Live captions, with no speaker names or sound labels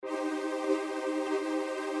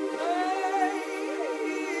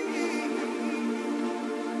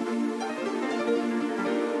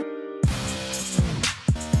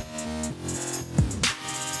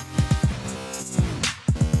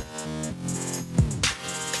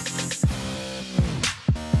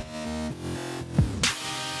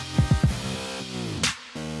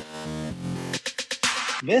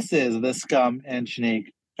This is the Scum and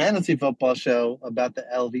Snake Fantasy Football Show about the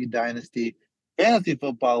LV Dynasty Fantasy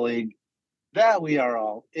Football League that we are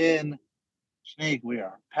all in. Snake, we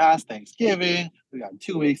are past Thanksgiving. We got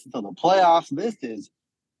 2 weeks until the playoffs. This is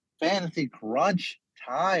Fantasy Crunch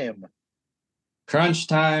time. Crunch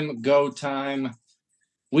time, go time,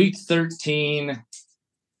 week 13.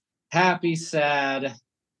 Happy, sad.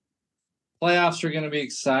 Playoffs are going to be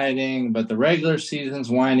exciting, but the regular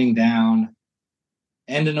season's winding down.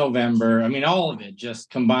 End of November. I mean, all of it just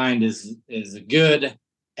combined is good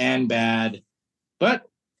and bad. But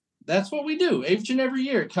that's what we do. Each and every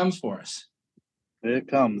year it comes for us. It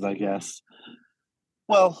comes, I guess.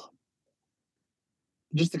 Well,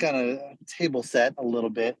 just to kind of table set a little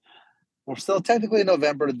bit, we're still technically in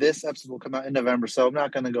November. This episode will come out in November, so I'm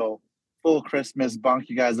not going to go full Christmas, bonk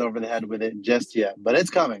you guys over the head with it just yet. But it's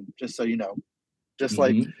coming, just so you know. Just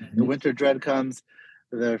like the winter dread comes,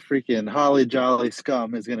 the freaking holly jolly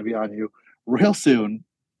scum is going to be on you real soon.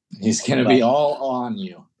 He's going to be all on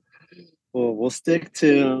you. We'll stick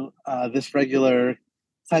to this regular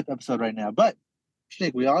type episode right now. But,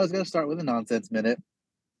 Snake, we always got to start with a nonsense minute.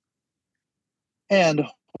 And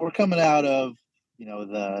we're coming out of,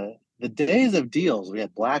 the days of deals. We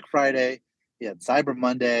had Black Friday, we had Cyber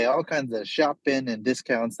Monday, all kinds of shopping and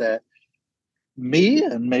discounts that me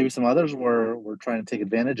and maybe some others were trying to take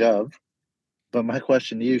advantage of. But my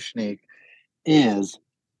question to you, Snake, is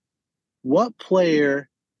what player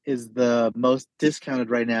is the most discounted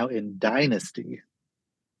right now in Dynasty?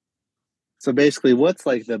 So basically, what's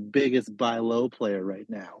like the biggest buy low player right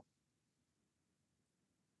now?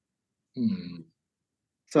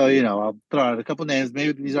 So, I'll throw out a couple names.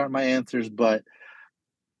 Maybe these aren't my answers, but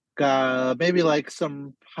maybe like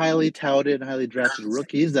some highly touted and highly drafted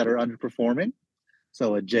rookies that are underperforming.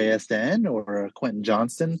 So a JSN or a Quentin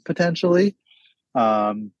Johnston potentially.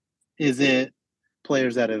 Is it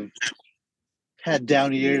players that have had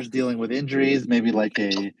down years dealing with injuries, maybe like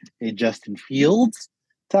a Justin Fields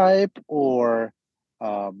type, or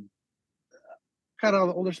kind of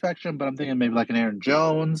the older spectrum, but I'm thinking maybe like an Aaron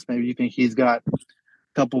Jones. Maybe you think he's got a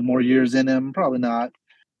couple more years in him. Probably not.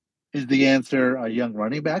 Is the answer a young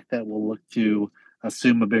running back that will look to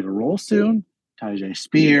assume a bigger role soon? Tyjae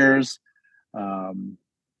Spears, I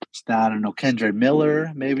don't know, Kendre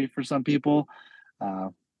Miller, maybe for some people.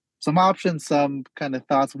 Some options, some kind of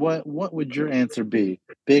thoughts. What would your answer be?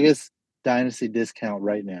 Biggest dynasty discount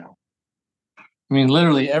right now? I mean,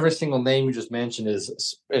 literally every single name you just mentioned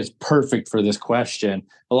is perfect for this question.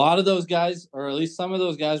 A lot of those guys, or at least some of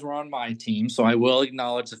those guys, were on my team. So I will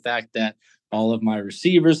acknowledge the fact that all of my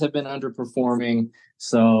receivers have been underperforming.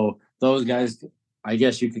 So those guys, I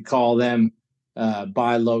guess you could call them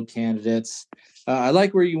buy low candidates. I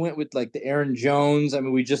like where you went with like the Aaron Jones. I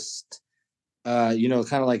mean, we just,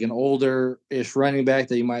 kind of like an older-ish running back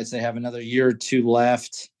that you might say have another year or two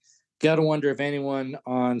left. Got to wonder if anyone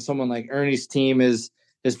on someone like Ernie's team is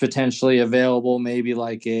potentially available. Maybe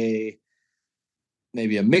like a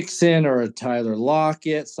Mixon or a Tyler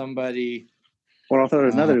Lockett, somebody. Well, I'll throw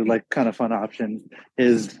another like kind of fun option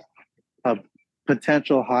is a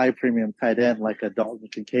potential high premium tight end like a Dalton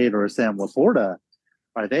Kincaid or a Sam Laporta.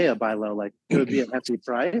 Are they a buy low? Like it would be a hefty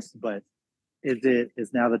price, but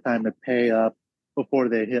is now the time to pay up before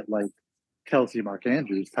they hit like Kelsey, Mark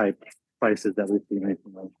Andrews type prices that we've seen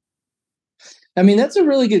recently? I mean, that's a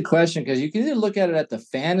really good question because you can either look at it at the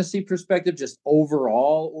fantasy perspective, just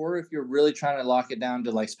overall, or if you're really trying to lock it down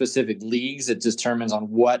to like specific leagues, it determines on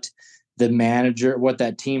what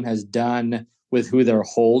that team has done with who they're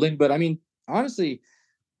holding. But I mean, honestly,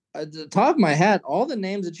 at the top of my head, all the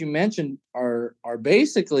names that you mentioned are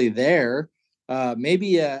basically there. Maybe,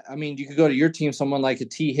 you could go to your team, someone like a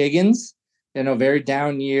T. Higgins, very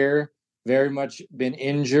down year, very much been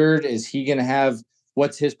injured. Is he going to have,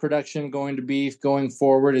 what's his production going to be going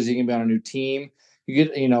forward? Is he going to be on a new team? You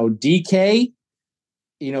get, DK,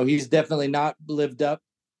 he's definitely not lived up,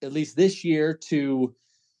 at least this year, to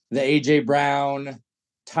the A.J. Brown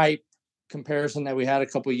type comparison that we had a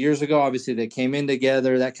couple of years ago. Obviously, they came in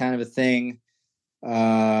together, that kind of a thing.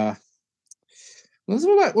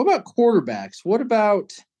 What about quarterbacks? What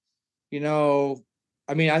about, again,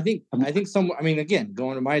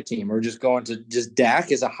 going to my team or just going to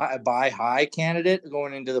Dak as a high candidate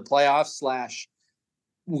going into the playoffs /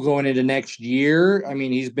 going into next year. I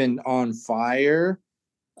mean, he's been on fire.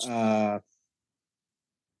 We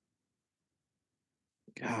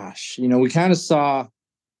kind of saw.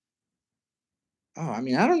 I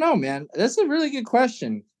don't know, man. That's a really good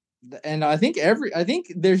question. And I think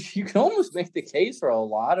you can almost make the case for a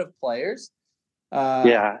lot of players.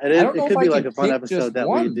 It could be like a fun episode that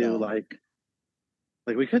we do. Like,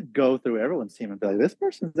 like we could go through everyone's team and be like, this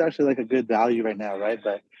person's actually like a good value right now, right?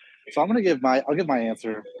 But so I'll give my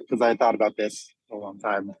answer because I thought about this a long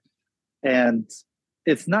time. And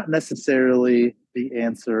it's not necessarily the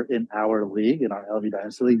answer in our league, in our LV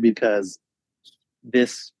Dynasty League, because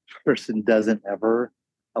this person doesn't ever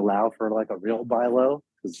allow for like a real buy low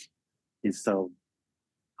because he's so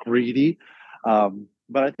greedy.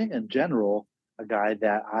 But I think in general, a guy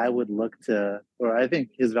that I would look to, or I think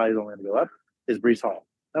his value is only going to go up, is Brees Hall.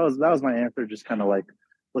 That was my answer. Just kind of like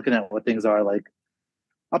looking at what things are like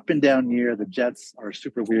up and down year. The Jets are a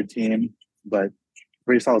super weird team, but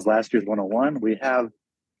Brees Hall's last year's 101. We have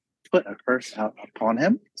put a curse out upon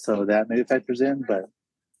him, so that maybe factors in. But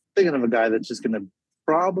thinking of a guy that's just going to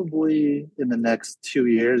probably in the next 2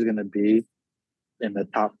 years going to be in the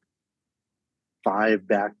top 5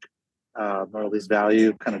 back, or at least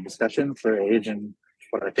value kind of discussion for age and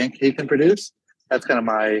what I think he can produce. That's kind of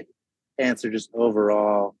my answer, just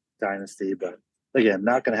overall dynasty. But again,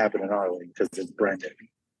 not going to happen in our league because it's brand new.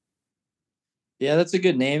 Yeah, that's a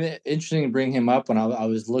good name. Interesting to bring him up when I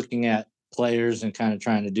was looking at players and kind of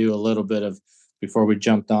trying to do a little bit of, before we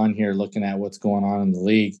jumped on here, looking at what's going on in the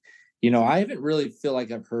league. I haven't really feel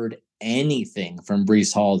like I've heard anything from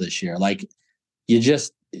Brees Hall this year. Like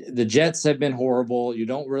the Jets have been horrible. You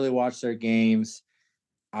don't really watch their games.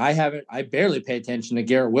 I barely pay attention to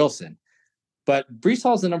Garrett Wilson, but Brees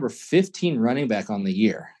Hall's the number 15 running back on the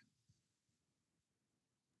year.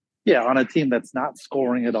 Yeah, on a team that's not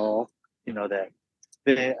scoring at all.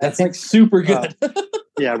 That's like super good.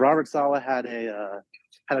 Yeah, Robert Saleh had a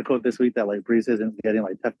quote this week that like Brees isn't getting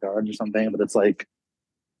like tough yards or something, but it's like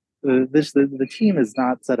the team is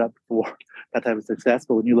not set up for that type of success.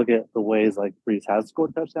 But when you look at the ways like Brees has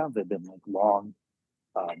scored touchdowns, they've been like long,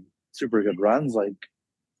 super good runs. Like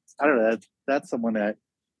I don't know, that's someone that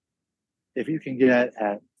if you can get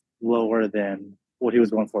at lower than what he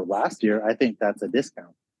was going for last year, I think that's a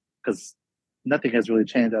discount because nothing has really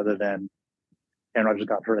changed other than Aaron Rodgers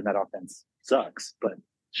got hurt and that offense sucks, but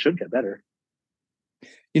should get better.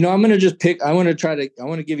 I'm going to just pick. I want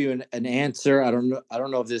to give you an answer. I don't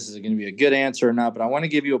know if this is going to be a good answer or not, but I want to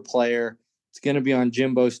give you a player. It's going to be on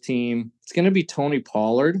Jimbo's team. It's going to be Tony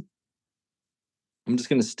Pollard. I'm just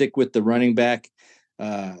going to stick with the running back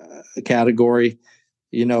category.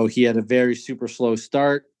 He had a very super slow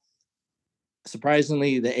start.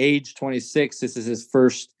 Surprisingly, the age 26, this is his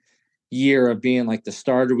first year of being like the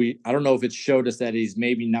starter. I don't know if it showed us that he's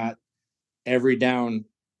maybe not every down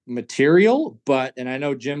material, and I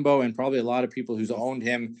know Jimbo and probably a lot of people who's owned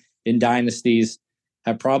him in dynasties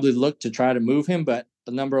have probably looked to try to move him, but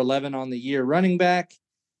the number 11 on the year running back,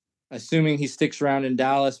 assuming he sticks around in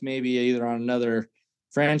Dallas, maybe either on another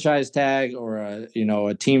franchise tag or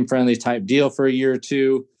a team friendly type deal for a year or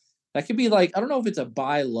two. That could be like, I don't know if it's a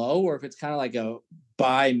buy low or if it's kind of like a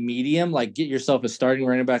buy medium, like get yourself a starting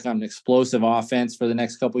running back on an explosive offense for the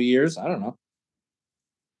next couple of years. I don't know.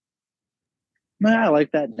 I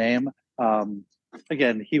like that name.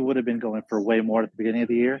 Again, he would have been going for way more at the beginning of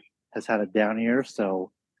the year, has had a down year.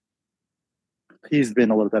 So he's been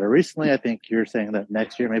a little better recently. I think you're saying that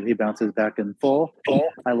next year, maybe he bounces back in full.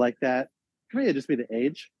 I like that. For me, it'd just be the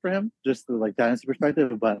age for him, just the like dynasty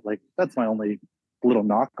perspective. But like, that's my only little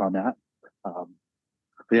knock on that.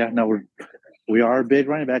 Yeah, no, we are big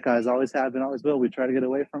running back guys, always have been, always will. We try to get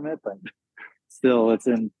away from it, but still it's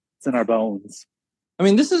in our bones. I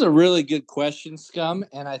mean, this is a really good question, Scum,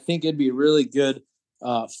 and I think it'd be really good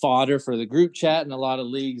fodder for the group chat and a lot of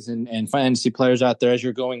leagues and fantasy players out there as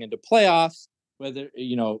you're going into playoffs, whether,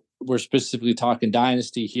 we're specifically talking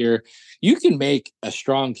dynasty here. You can make a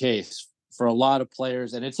strong case for a lot of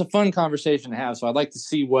players, and it's a fun conversation to have. So I'd like to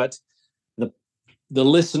see what the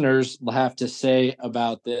listeners will have to say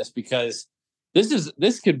about this, because this is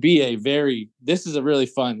a really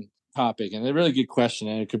fun topic and a really good question.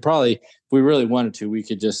 And it could probably, if we really wanted to, we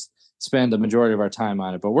could just spend the majority of our time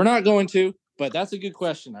on it, but we're not going to. But that's a good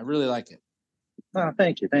question. I really like it. Oh,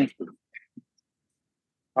 thank you.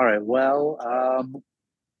 All right. Well,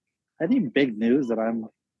 any big news that I'm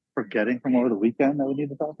forgetting from over the weekend that we need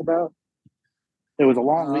to talk about? It was a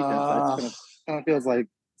long weekend, so it kind of feels like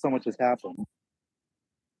so much has happened.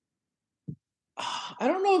 I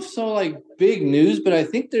don't know if so like big news, but I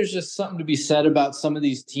think there's just something to be said about some of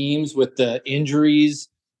these teams with the injuries,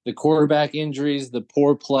 the quarterback injuries, the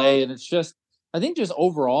poor play. And it's just, I think just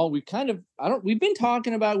overall, we've kind of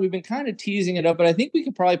teasing it up, but I think we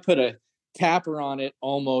could probably put a capper on it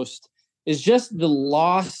almost, is just the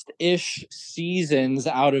lost-ish seasons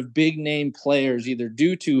out of big name players, either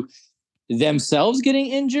due to themselves getting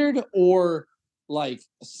injured or like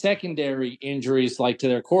secondary injuries, like to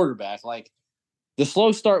their quarterback. Like the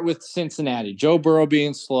slow start with Cincinnati, Joe Burrow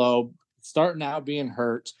being slow, starting out being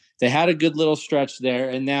hurt. They had a good little stretch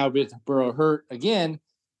there, and now with Burrow hurt again,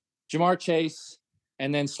 Ja'Marr Chase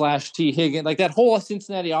and then / T. Higgins, like that whole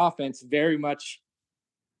Cincinnati offense very much.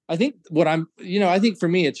 I think I think for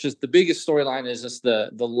me, it's just the biggest storyline is just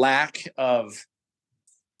the lack of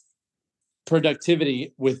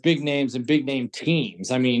productivity with big names and big name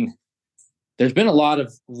teams. I mean, there's been a lot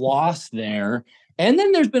of loss there. And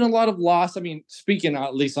then there's been a lot of loss. I mean, speaking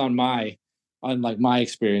at least on my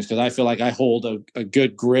experience, because I feel like I hold a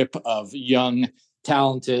good grip of young,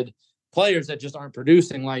 talented players that just aren't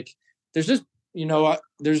producing. Like there's just,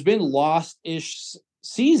 there's been lost-ish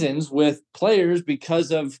seasons with players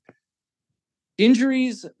because of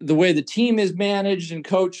injuries, the way the team is managed and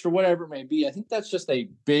coached or whatever it may be. I think that's just a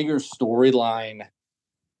bigger storyline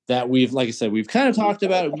that like I said, we've kind of talked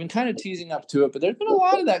about it. We've been kind of teasing up to it, but there's been a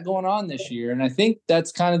lot of that going on this year. And I think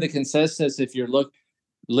that's kind of the consensus. If you're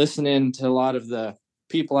listening to a lot of the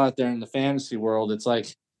people out there in the fantasy world, it's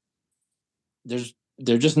like, there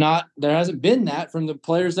hasn't been that from the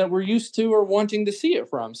players that we're used to or wanting to see it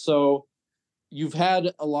from. So you've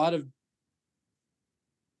had a lot of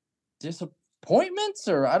disappointments,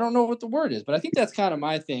 or I don't know what the word is, but I think that's kind of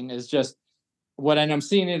my thing is just, I'm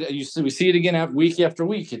seeing it, we see it again week after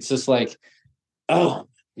week. It's just like, and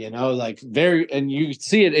you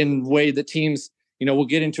see it in the way that teams, we'll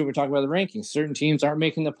get into it. We're talking about the rankings. Certain teams aren't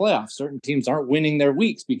making the playoffs. Certain teams aren't winning their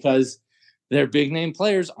weeks because their big name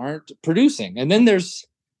players aren't producing. And then there's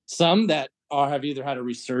some that have either had a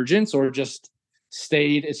resurgence or just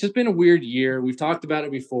stayed. It's just been a weird year. We've talked about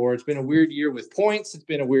it before. It's been a weird year with points. It's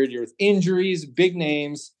been a weird year with injuries, big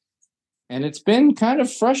names. And it's been kind of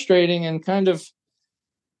frustrating and kind of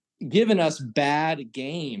given us bad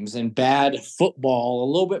games and bad football a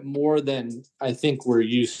little bit more than I think we're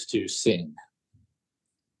used to seeing.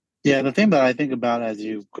 Yeah, the thing that I think about as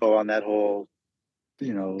you go on that whole,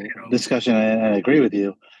 discussion, and I agree with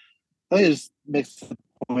you, I think it just makes the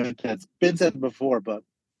point that's been said before, but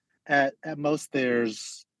at most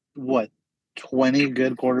there's 20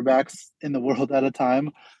 good quarterbacks in the world at a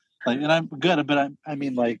time. Like, and I'm good, but I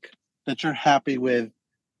mean, like, that you're happy with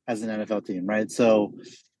as an NFL team, right? So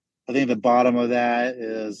I think the bottom of that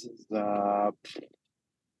is, I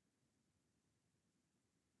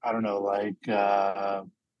don't know, like not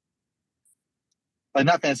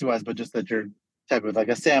fantasy wise, but just that you're type of like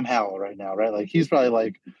a Sam Howell right now, right? Like he's probably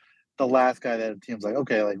like the last guy that a team's like,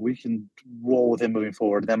 okay, like we can roll with him moving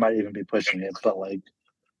forward. That might even be pushing it, but like,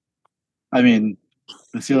 I mean,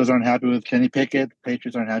 the Steelers aren't happy with Kenny Pickett. The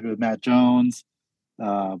Patriots aren't happy with Matt Jones.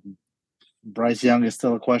 Bryce Young is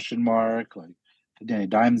still a question mark. Like the Danny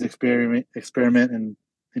Dimes experiment in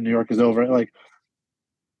New York is over. Like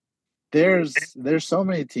there's so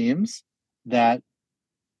many teams that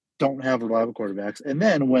don't have reliable quarterbacks. And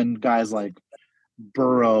then when guys like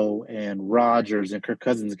Burrow and Rodgers and Kirk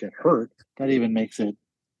Cousins get hurt, that even makes it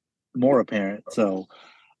more apparent. So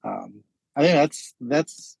I think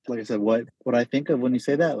that's like I said, what I think of when you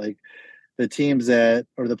say that, like the teams that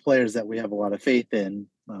or the players that we have a lot of faith in.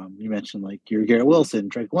 You mentioned like your Garrett Wilson,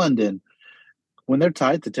 Drake London. When they're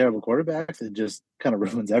tied to terrible quarterbacks, it just kind of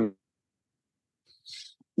ruins everything.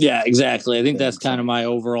 Yeah, exactly. I think that's kind of my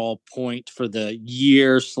overall point for the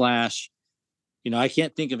year / I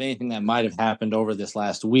can't think of anything that might have happened over this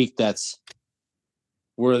last week that's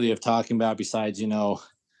worthy of talking about besides,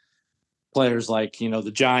 players like,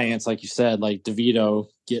 the Giants, like you said, like DeVito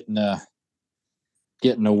getting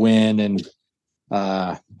a win. And,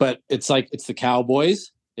 but it's like, it's the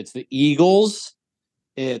Cowboys, it's the Eagles,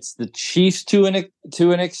 it's the Chiefs to an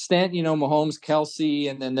extent, Mahomes, Kelsey,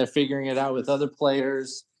 and then they're figuring it out with other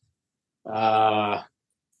players. But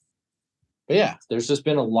yeah, there's just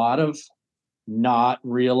been a lot of not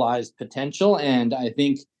realized potential. And I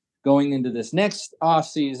think going into this next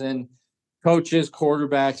offseason, coaches,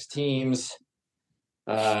 quarterbacks, teams,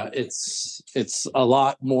 it's a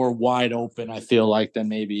lot more wide open, I feel like, than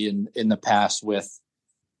maybe in the past with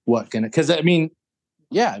because I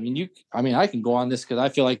can go on this because I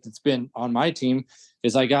feel like it's been on my team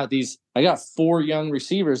is I got 4 young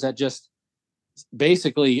receivers that just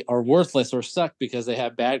basically are worthless or suck because they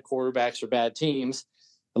have bad quarterbacks or bad teams.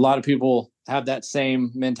 A lot of people have that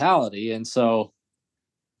same mentality. And so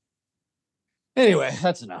anyway,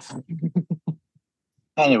 that's enough.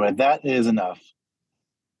 Anyway, that is enough.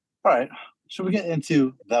 All right. Should we get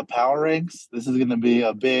into the power ranks? This is going to be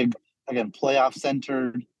a big, again, playoff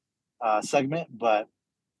centered segment, but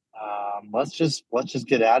let's just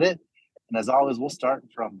get at it. And as always, we'll start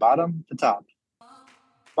from bottom to top.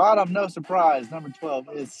 Bottom, no surprise. Number 12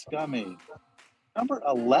 is Scummy. Number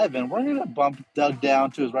 11, we're going to bump Doug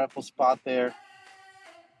down to his rightful spot there.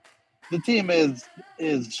 the team is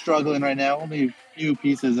struggling right now. Only a few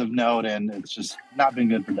pieces of note, and it's just not been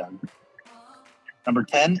good for Doug. Number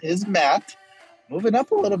 10 is Matt. Moving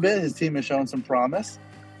up a little bit, his team is showing some promise,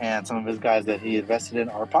 and some of his guys that he invested in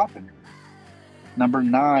are popping. Number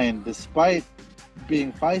 9, despite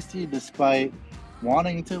being feisty, despite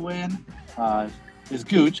wanting to win, is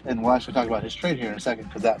Gooch, and we'll actually talk about his trade here in a second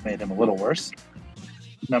because that made him a little worse.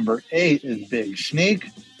 Number 8 is Big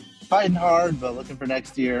Schneek, fighting hard but looking for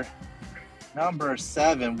next year. Number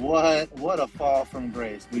 7, what a fall from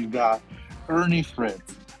grace. We've got Ernie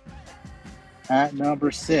Fritz. At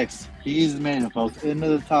number 6, he's made it, folks, into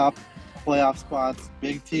the top playoff spots.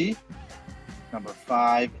 Big T. Number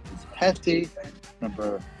 5 is Petty.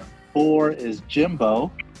 Number 4 is Jimbo.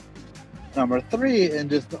 Number 3, and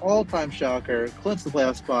just the all-time shocker, clinch the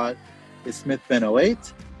playoff spot, is Smith Ben 08.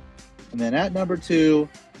 And then at number 2,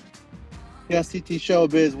 yes, CT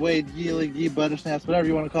Showbiz, Wade Yealy, Guy Buttersnaps, whatever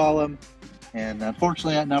you want to call him. And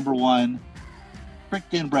unfortunately, at number 1,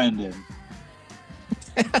 frickin' Brendan.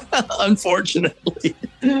 Unfortunately.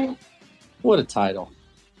 What a title.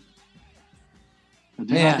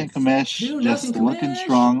 Do nothing Kamish, just looking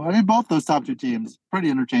strong. I mean, both those top 2 teams, pretty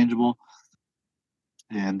interchangeable.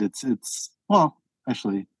 And it's well,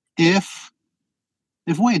 actually, if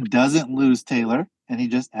Wade doesn't lose Taylor and he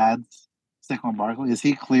just adds Saquon Barkley, is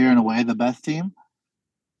he clear in a way the best team?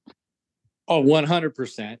 Oh,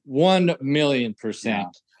 100%. 1,000,000%. Yeah.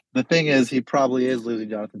 The thing is, he probably is losing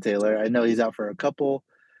Jonathan Taylor. I know he's out for a couple,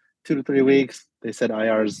 2 to 3 weeks. They said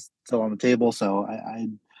IR's still on the table, so I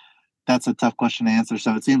that's a tough question to answer.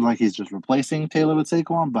 So it seems like he's just replacing Taylor with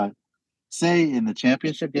Saquon, but say in the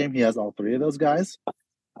championship game he has all 3 of those guys.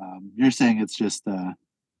 You're saying it's just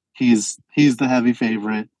he's the heavy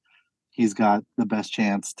favorite. He's got the best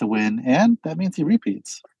chance to win, and that means he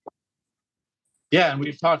repeats. Yeah, and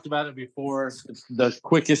we've talked about it before. It's the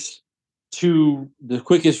quickest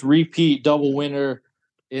repeat double winner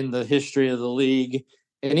in the history of the league.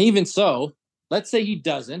 And even so, let's say he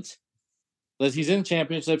doesn't. He's in the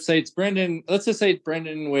championship. Say it's Brendan. Let's just say it's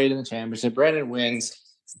Brendan and Wade in the championship. Brendan wins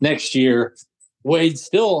next year. Wade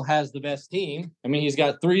still has the best team. I mean, he's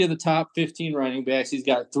got 3 of the top 15 running backs. He's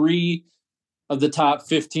got 3 of the top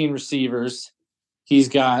 15 receivers. He's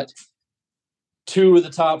got 2 of the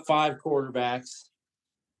top 5 quarterbacks.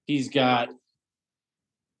 He's got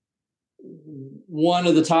 1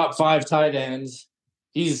 of the top 5 tight ends.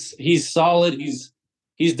 He's solid.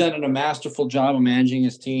 He's done a masterful job of managing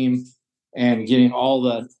his team and getting all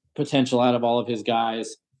the potential out of all of his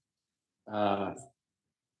guys.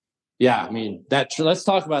 Yeah, I mean, let's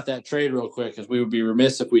talk about that trade real quick because we would be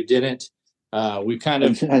remiss if we didn't. We kind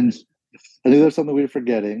of. And I knew there's something we were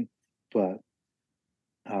forgetting, but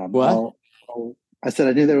what? I said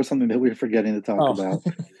I knew there was something that we were forgetting to talk about.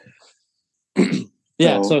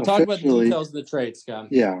 Yeah, so talk about the details of the trade, Scott.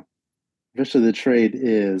 Yeah. Officially, the trade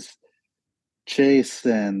is Chase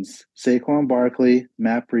sends Saquon Barkley,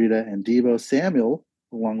 Matt Breida, and Deebo Samuel,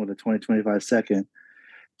 along with a 2025 second,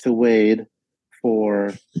 to Wade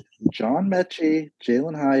for John Mechie,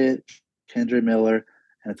 Jalen Hyatt, Kendre Miller,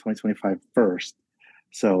 and a 2025 first.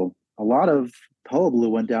 So a lot of hullabaloo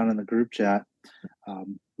went down in the group chat,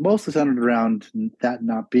 mostly centered around that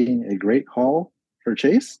not being a great haul for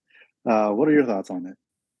Chase. What are your thoughts on it?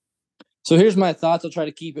 So here's my thoughts. I'll try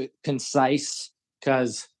to keep it concise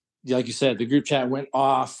because, like you said, the group chat went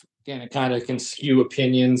off. Again, it kind of can skew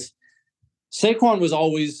opinions. Saquon was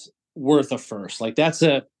always worth a first. Like that's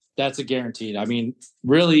a guaranteed. I mean,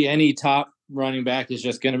 really any top running back is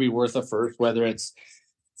just going to be worth a first, whether it's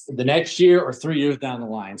the next year or 3 years down the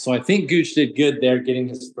line. So I think Gooch did good there getting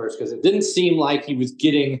his first because it didn't seem like he was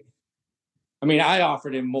getting – I mean, I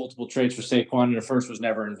offered him multiple trades for Saquon and the first was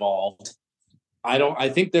never involved. I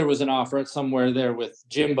think there was an offer somewhere there with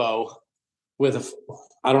Jimbo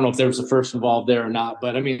I don't know if there was a first involved there or not,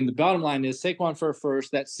 but I mean, the bottom line is Saquon for a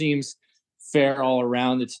first. That seems fair all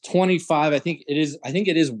around. It's 25. I think it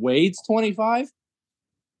is Wade's 25.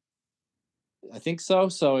 I think so.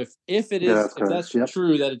 So if that's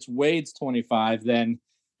true that it's Wade's 25, then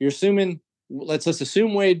you're assuming, let's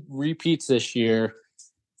assume Wade repeats this year,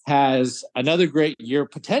 has another great year,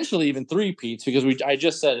 potentially even 3-peats, because I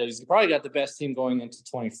just said it, he's probably got the best team going into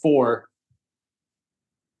 24.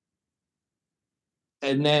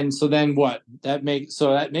 And then that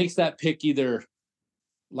makes that pick either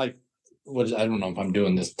like I don't know if I'm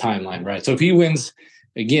doing this timeline right. So if he wins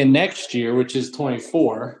again next year, which is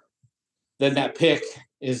 24, then that pick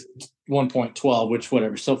is 1.12, which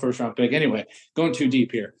whatever, still first round pick. Anyway, going too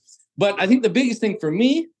deep here. But I think the biggest thing for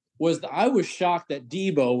me was I was shocked that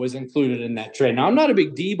Deebo was included in that trade. Now I'm not a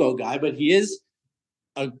big Deebo guy, but he is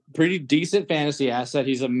a pretty decent fantasy asset.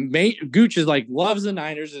 He's Gooch is like loves the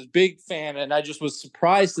Niners, is a big fan, and I just was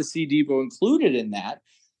surprised to see Debo included in that.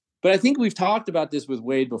 But I think we've talked about this with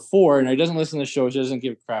Wade before, and he doesn't listen to the show, so he doesn't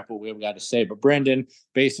give a crap what we've got to say. But Brendan,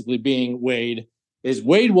 basically being Wade, is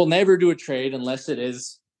Wade will never do a trade unless it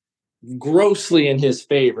is grossly in his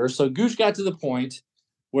favor. So Gooch got to the point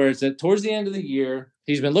where it's towards the end of the year.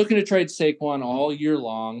 He's been looking to trade Saquon all year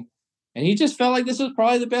long, and he just felt like this was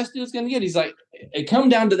probably the best deal he's going to get. He's like, it come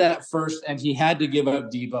down to that first, and he had to give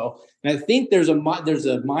up Debo. And I think there's a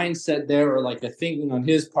mindset there, or like a thinking on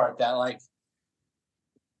his part that like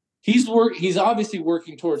he's obviously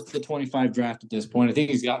working towards the 25 draft at this point. I think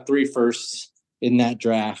he's got 3 firsts in that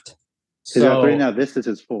draft. He's got 3 now. This is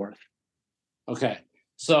his 4th. Okay.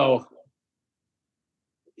 So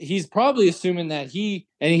he's probably assuming that he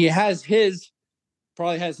probably has his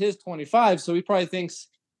 25. So he probably thinks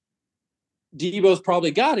Debo's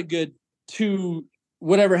probably got a good 2,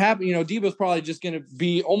 whatever happened. Debo's probably just going to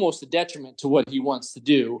be almost a detriment to what he wants to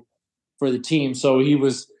do for the team. So he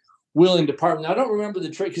was willing to part. Now, I don't remember the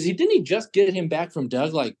trade because he just get him back from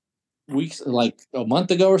Doug like a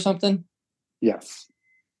month ago or something. Yes.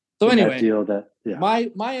 So anyway,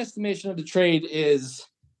 my estimation of the trade is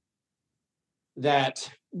that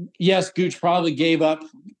yes, Gooch probably gave up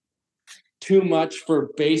too much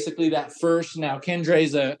for basically that first. Now Kendre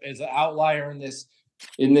is an outlier in this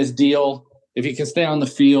deal. If he can stay on the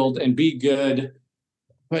field and be good,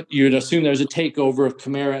 but you'd assume there's a takeover of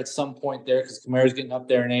Kamara at some point there because Kamara's getting up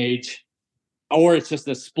there in age, or it's just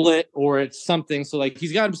a split, or it's something. So like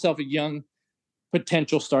he's got himself a young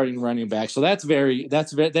potential starting running back. So that's very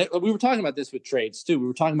we were talking about this with trades too. We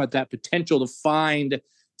were talking about that potential to find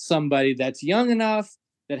somebody that's young enough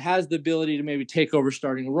that has the ability to maybe take over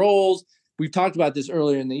starting roles. We've talked about this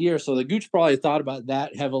earlier in the year. So the Gooch probably thought about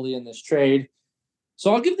that heavily in this trade.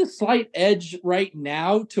 So I'll give the slight edge right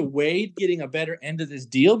now to Wade getting a better end of this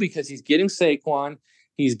deal because he's getting Saquon,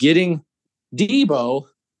 he's getting Debo,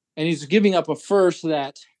 and he's giving up a first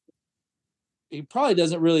that he probably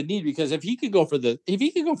doesn't really need, because if he could go for a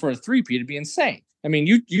 3P, it'd be insane. I mean,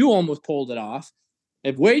 you almost pulled it off.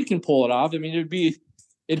 If Wade can pull it off, I mean, it'd be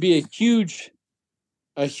a huge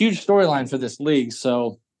storyline for this league.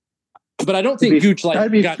 So, but I don't think Gooch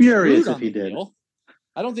I'd be furious if he did.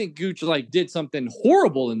 I don't think Gooch did something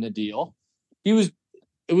horrible in the deal. It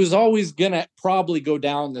was always gonna probably go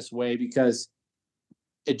down this way because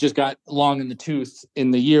it just got long in the tooth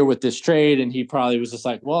in the year with this trade, and he probably was just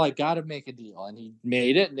like, well, I got to make a deal, and he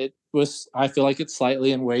made it, and I feel like it's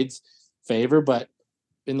slightly in Wade's favor, but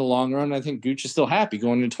in the long run, I think Gooch is still happy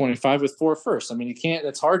going into 25 with 4 firsts. I mean,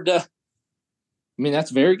 that's hard to. I mean,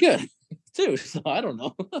 that's very good too. So I don't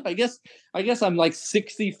know. I guess I'm like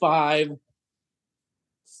 65,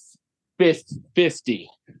 50.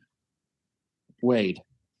 Wade.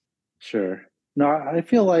 Sure. No, I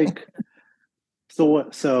feel like.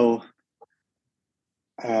 So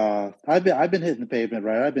I've been hitting the pavement,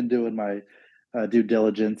 right? I've been doing my due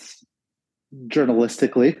diligence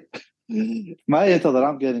journalistically. My intel that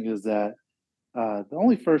I'm getting is that the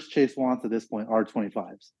only first Chase wants at this point are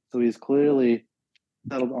 25s. So he's clearly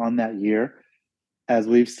settled on that year. As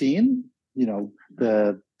we've seen,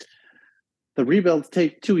 the rebuilds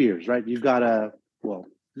take 2 years, right? You've got to, well,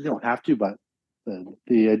 you don't have to, but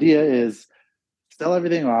the idea is sell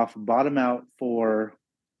everything off, bottom out for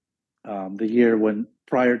the year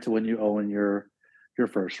prior to when you own your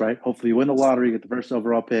first, right? Hopefully you win the lottery, get the first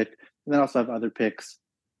overall pick, and then also have other picks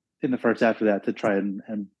in the first after that to try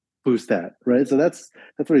and boost that, right? So that's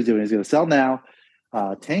what he's doing. He's going to sell now,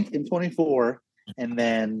 tank in 24, and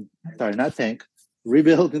then not tank,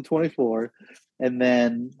 rebuild in 24, and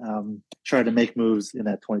then try to make moves in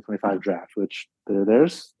that 2025 draft. Which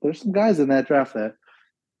there's some guys in that draft that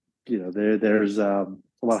there's a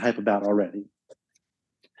lot of hype about already.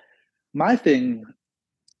 My thing,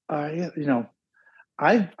 I've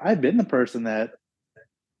been the person that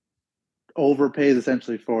overpays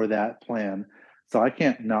essentially for that plan, so I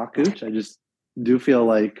can't knock Gooch. I just do feel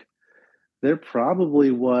like there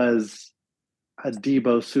probably was a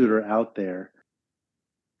Debo suitor out there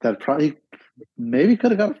that probably maybe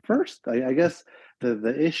could have got it first. I guess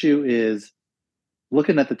the issue is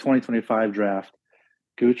looking at the 2025 draft.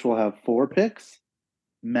 Gooch will have 4 picks.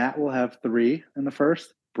 Matt will have 3 in the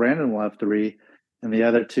first. Brandon will have 3. And the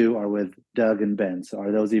other 2 are with Doug and Ben. So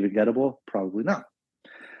are those even gettable? Probably not.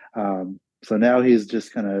 So now he's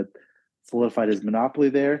just kind of solidified his monopoly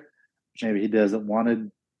there. Maybe he doesn't want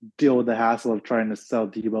to deal with the hassle of trying to sell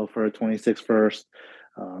Debo for a 26 first,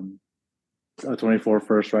 a 24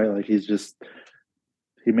 first, right? Like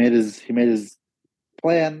he made his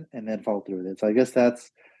plan and then followed through with it. So I guess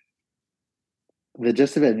that's the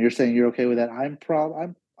gist of it, and you're saying you're okay with that.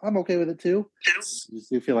 I'm okay with it too. You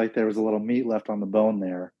do feel like there was a little meat left on the bone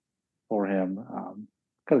there for him.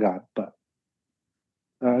 Could have got, but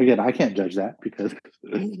again, I can't judge that because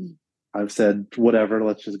I've said whatever.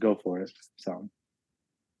 Let's just go for it. So.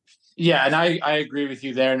 Yeah, and I agree with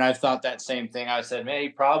you there, and I thought that same thing. I said, man, he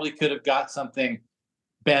probably could have got something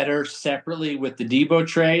better separately with the Debo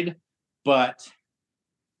trade, but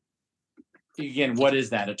again, what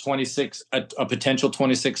is that? A potential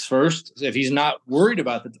 26 first? If he's not worried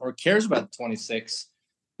about it or cares about the 26,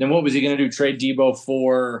 then what was he going to do? Trade Debo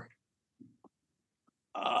for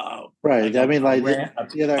right. I mean, like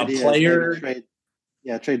the other a idea player.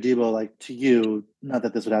 Is trade Debo like to you. Not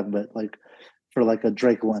that this would happen, but like for like a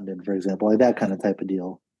Drake London, for example, like that kind of type of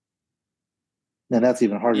deal. And that's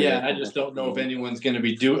even harder. Yeah, I just don't know if anyone's going to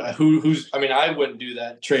be who's. I mean, I wouldn't do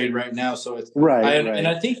that trade right now. So it's right. And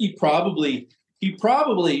I think he probably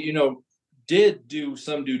did do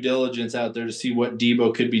some due diligence out there to see what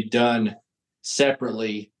Debo could be done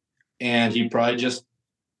separately, and he probably just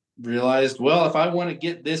realized, well, if I want to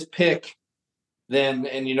get this pick, then,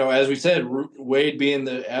 and as we said, Wade being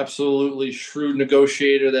the absolutely shrewd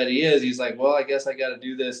negotiator that he is, he's like, well, I guess I got to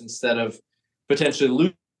do this instead of potentially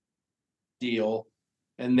lose deal,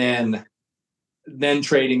 and then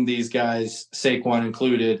trading these guys, Saquon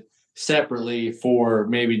included, separately for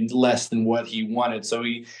maybe less than what he wanted. So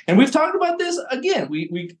we've talked about this again.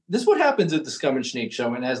 This is what happens at the Scum and Snake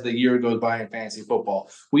Show, and as the year goes by in fantasy football,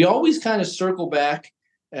 we always kind of circle back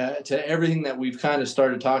to everything that we've kind of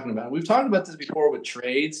started talking about. We've talked about this before with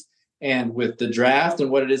trades and with the draft and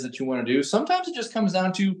what it is that you want to do. Sometimes it just comes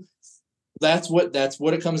down to that's what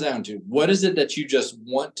it comes down to. What is it that you just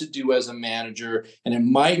want to do as a manager? And it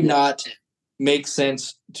might not make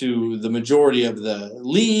sense to the majority of the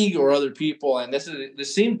league or other people. And this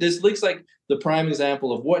looks like the prime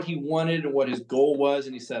example of what he wanted and what his goal was.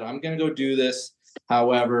 And he said, I'm going to go do this.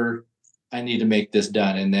 However, I need to make this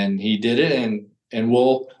done. And then he did it, and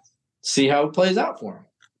we'll see how it plays out for him.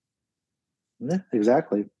 Yeah,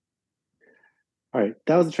 exactly. All right,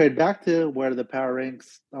 that was a trade. Back to where the power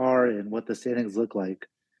ranks are and what the standings look like.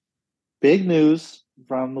 Big news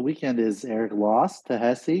from the weekend is Eric lost to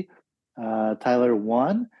Hesse. Tyler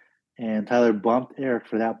won, and Tyler bumped Eric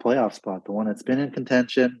for that playoff spot, the one that's been in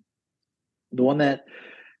contention, the one that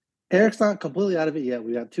Eric's not completely out of it yet.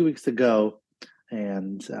 We got 2 weeks to go,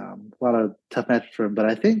 and a lot of tough matches for him. But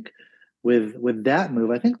I think with that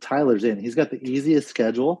move, I think Tyler's in. He's got the easiest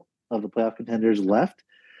schedule of the playoff contenders left.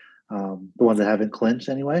 The ones that haven't clinched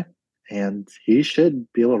anyway, and he should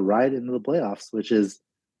be able to ride into the playoffs, which is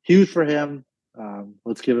huge for him.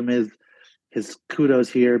 Let's give him his kudos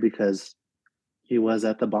here because he was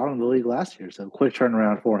at the bottom of the league last year. So quick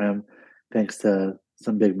turnaround for him, thanks to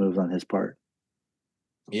some big moves on his part.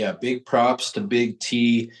 Yeah, big props to Big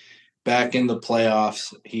T back in the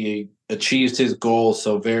playoffs. He achieved his goal,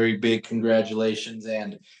 so very big congratulations.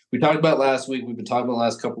 And we talked about last week. We've been talking about the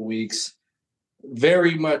last couple of weeks.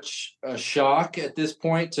 Very much a shock at this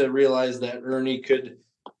point to realize that Ernie could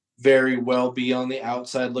very well be on the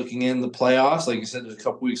outside looking in the playoffs. Like you said, there's a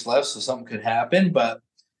couple weeks left, so something could happen.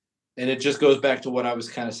 And it just goes back to what I was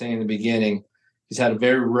kind of saying in the beginning. He's had a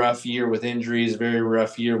very rough year with injuries, very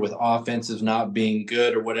rough year with offenses not being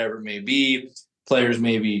good or whatever it may be. Players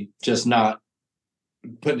maybe just not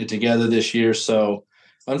putting it together this year. So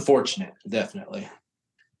unfortunate, definitely.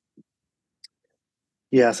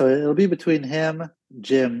 Yeah, so it'll be between him,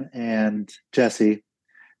 Jim, and Jesse.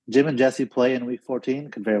 Jim and Jesse play in week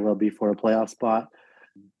 14. Could very well be for a playoff spot.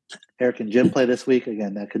 Eric and Jim play this week.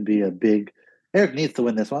 Again, that could be a big – Eric needs to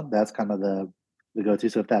win this one. That's kind of the go-to.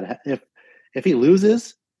 So if he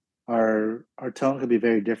loses, our tone could be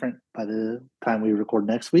very different by the time we record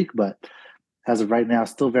next week. But as of right now,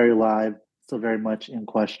 still very live, still very much in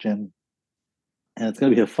question. And it's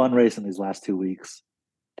going to be a fun race in these last 2 weeks.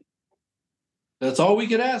 That's all we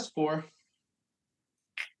could ask for.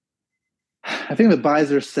 I think the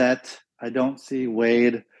buys are set. I don't see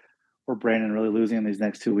Wade or Brandon really losing in these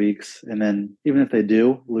next 2 weeks. And then even if they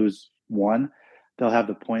do lose one, they'll have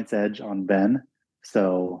the points edge on Ben.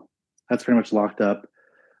 So that's pretty much locked up.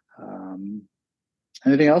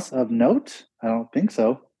 Anything else of note? I don't think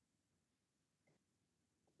so.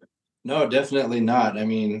 No, definitely not. I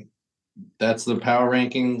mean, that's the power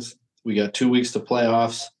rankings. We got 2 weeks to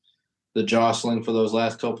playoffs. The jostling for those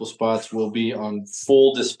last couple spots will be on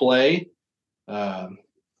full display. That's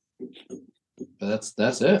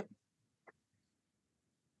it.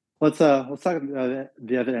 Let's talk about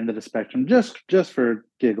the other end of the spectrum, just for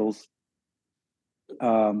giggles.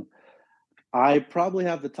 I probably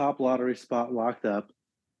have the top lottery spot locked up.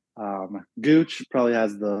 Gooch probably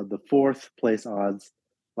has the fourth place odds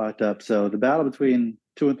locked up. So the battle between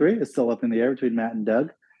 2 and 3 is still up in the air between Matt and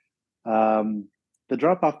Doug. The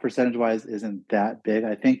drop off percentage wise isn't that big.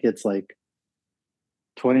 I think it's like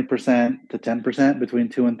 20% to 10% between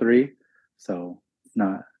 2 and 3. So it's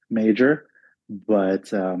not major, but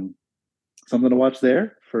something to watch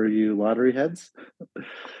there for you lottery heads.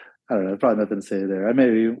 I don't know. Probably nothing to say there.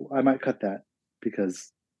 I might cut that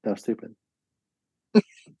because that was stupid.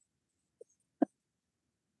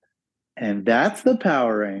 And that's the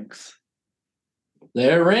power ranks.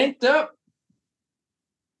 They're ranked up.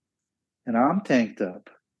 And I'm tanked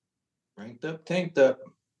up. Ranked up, tanked up.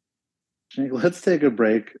 Let's take a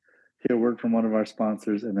break, hear a word from one of our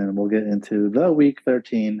sponsors, and then we'll get into the Week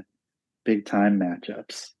 13 big-time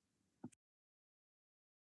matchups.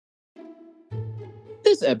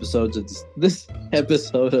 This episode of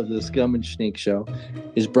the Scum and Schneek Show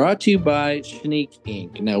is brought to you by Schneek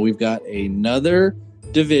Inc. Now we've got another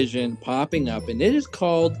division popping up, and it is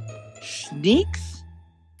called Schneeks.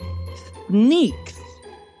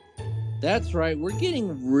 That's right. We're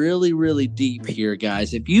getting really, really deep here,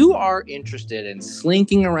 guys. If you are interested in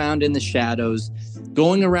slinking around in the shadows,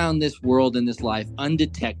 going around this world and this life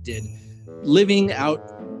undetected, living out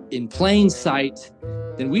in plain sight,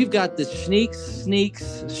 then we've got the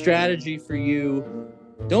Sneaks strategy for you.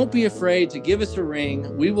 Don't be afraid to give us a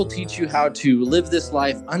ring. We will teach you how to live this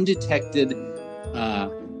life undetected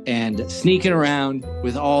and sneaking around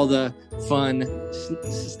with all the fun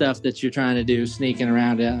stuff that you're trying to do, sneaking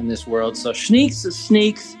around out in this world. So Sneaks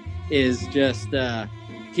is just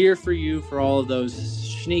here for you for all of those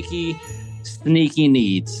sneaky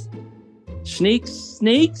needs.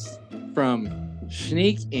 Sneaks from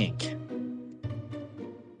Schneek Inc.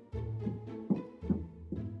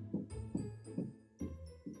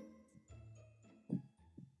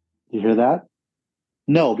 You hear that?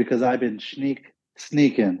 No, because I've been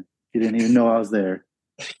sneaking. You didn't even know I was there.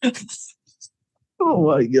 Oh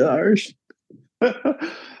my gosh.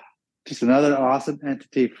 Just another awesome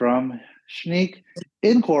entity from Schneek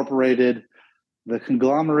Incorporated, the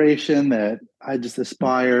conglomeration that I just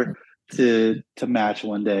aspire to match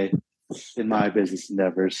one day in my business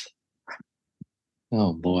endeavors.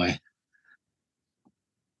 Oh boy.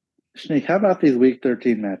 Schneek, how about these Week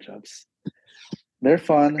 13 matchups? They're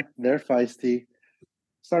fun. They're feisty.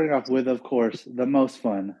 Starting off with, of course, the most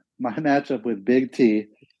fun. My matchup with Big T.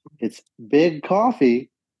 It's Big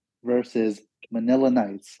Coffee versus Manila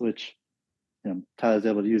Knights, which Tyler's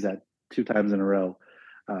able to use that 2 times in a row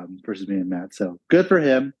versus me and Matt. So good for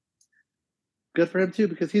him. Good for him, too,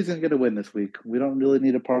 because he's going to get a win this week. We don't really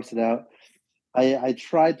need to parse it out. I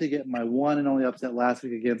tried to get my one and only upset last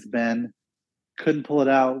week against Ben. Couldn't pull it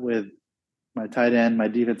out with my tight end, my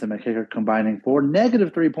defense, and my kicker combining for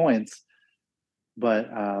 -3 points.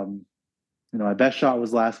 But my best shot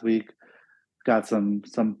was last week. Got some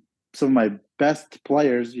of my best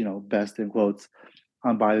players, best in quotes,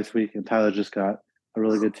 on bye this week, and Tyler just got a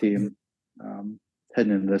really good team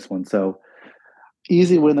heading into this one. So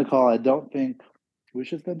easy win the call. I don't think we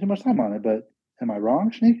should spend too much time on it, but am I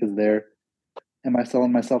wrong, Schneek? Am I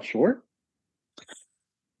selling myself short?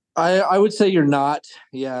 I would say you're not.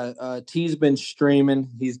 Yeah, T's been streaming.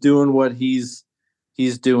 He's doing what he's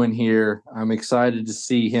doing here. I'm excited to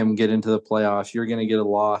see him get into the playoffs. You're going to get a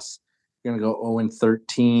loss. You're going to go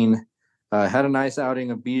 0-13. Had a nice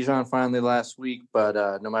outing of Bijan finally last week, but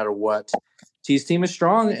no matter what, T's team is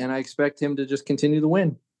strong, and I expect him to just continue to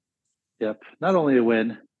win. Yep. Not only a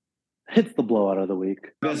win, it's the blowout of the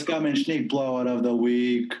week. The Scum and Schneek blowout of the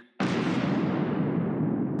week.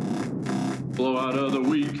 Blowout of the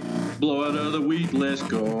week. Blowout of the week. Let's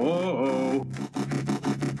go.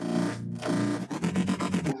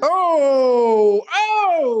 Oh,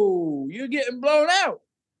 you're getting blown out.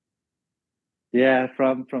 Yeah,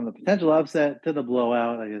 from the potential upset to the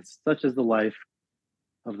blowout, I guess such is the life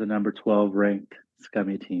of the number 12 ranked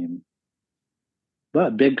Scummy team.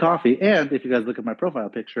 But Big Coffee, and if you guys look at my profile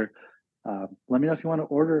picture, let me know if you want to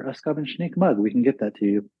order a Scum and Schneek mug. We can get that to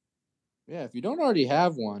you. Yeah, if you don't already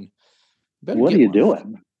have one, what are you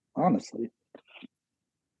doing? Honestly.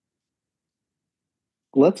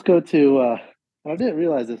 Let's go to I didn't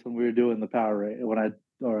realize this when we were doing the power rate I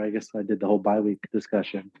guess I did the whole bye week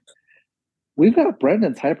discussion. We've got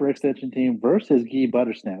Brendan's hyperextension team versus Guy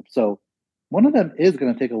Buttersnap. So one of them is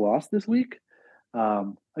going to take a loss this week.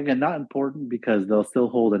 Again, not important because they'll still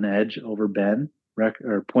hold an edge over Ben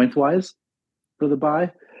points wise for the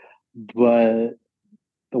bye. But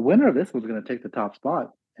the winner of this one's going to take the top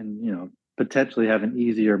spot and potentially have an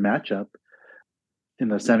easier matchup in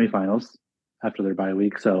the semifinals after their bye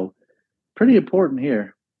week. So pretty important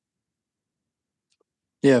here.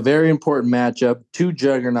 Yeah, very important matchup. Two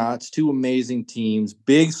juggernauts, two amazing teams,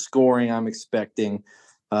 big scoring I'm expecting.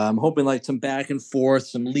 I'm hoping like some back and forth,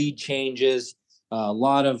 some lead changes, a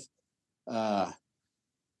lot of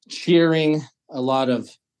cheering, a lot of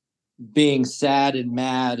being sad and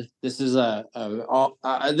mad. This is like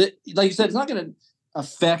you said, it's not going to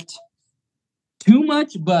affect too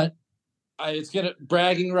much, but it's going to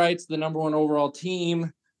bragging rights, the number one overall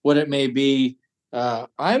team, what it may be.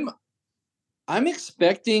 I'm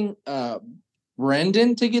expecting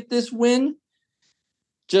Brendan to get this win,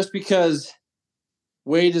 just because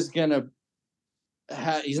Wade is going to.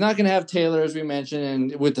 He's not going to have Taylor, as we mentioned,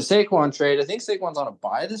 and with the Saquon trade, I think Saquon's on a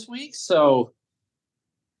bye this week, so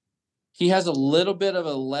he has a little bit of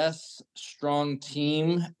a less strong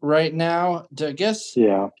team right now. I guess,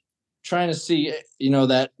 trying to see,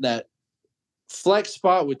 that flex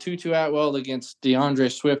spot with Tutu Atwell against DeAndre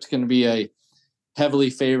Swift going to be a heavily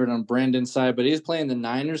favored on Brendan's side, but he's playing the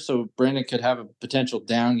Niners, so Brendan could have a potential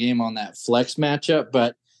down game on that flex matchup.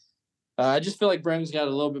 But I just feel like Brendan's got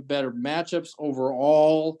a little bit better matchups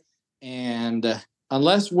overall. And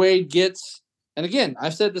unless Wade gets, and again,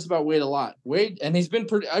 I've said this about Wade a lot. Wade, and he's been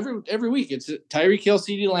pretty every week. It's Tyreek Hill,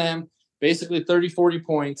 CeeDee Lamb, basically 30, 40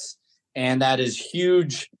 points. And that is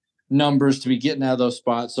huge numbers to be getting out of those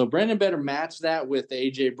spots. So Brendan better match that with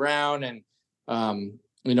A.J. Brown. And,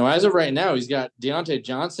 as of right now, he's got Deontay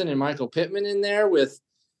Johnson and Michael Pittman in there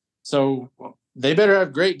so they better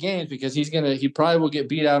have great games, because he probably will get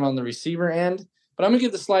beat out on the receiver end. But I'm going to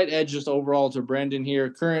give the slight edge just overall to Brendan here.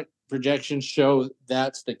 Current projections show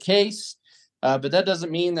that's the case. But that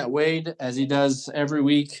doesn't mean that Wade, as he does every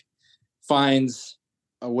week, finds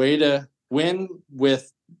a way to win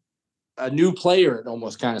with a new player, it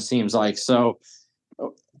almost kind of seems like. So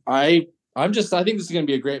I think this is going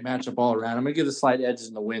to be a great matchup all around. I'm going to give the slight edges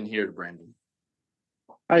in the win here to Brendan.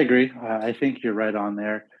 I agree. I think you're right on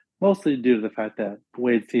there, mostly due to the fact that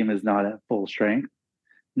Wade's team is not at full strength.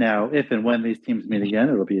 Now, if and when these teams meet again,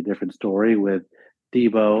 it'll be a different story with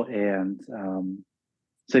Debo and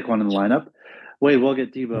Saquon in the lineup. Wade will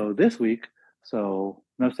get Debo this week, so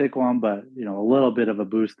no Saquon, but a little bit of a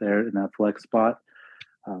boost there in that flex spot.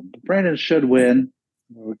 Brandon should win.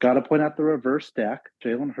 We've got to point out the reverse stack,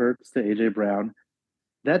 Jalen Hurts to A.J. Brown.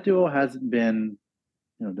 That duo hasn't been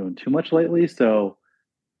doing too much lately, so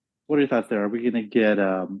what are your thoughts there? Are we going to get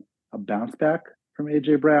a bounce back from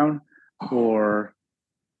A.J. Brown, or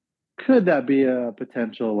could that be a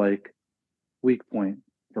potential weak point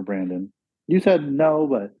for Brandon? You said no,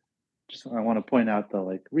 but I want to point out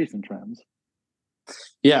the recent trends.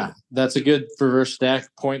 Yeah, that's a good reverse stack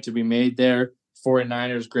point to be made there.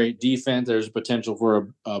 49ers, great defense. There's potential for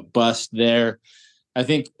a bust there. I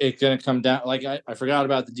think it's going to come down. I forgot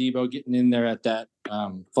about the Debo getting in there at that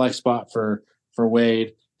flex spot for Wade.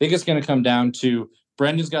 I think it's going to come down to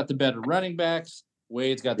Brendan's got the better running backs.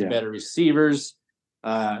 Wade's got the better receivers.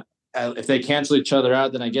 If they cancel each other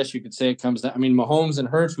out, then I guess you could say it comes down. I mean, Mahomes and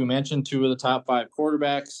Hurts, we mentioned, two of the top 5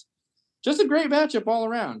 quarterbacks. Just a great matchup all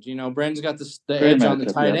around. Brendan's got the edge on the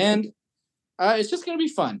tight end. It's just going to be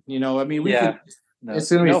fun. It's going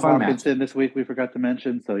to be fun. Hawkinson this week we forgot to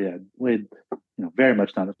mention. So Wade, very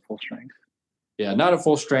much not at full strength. Yeah, not at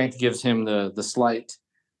full strength gives him the slight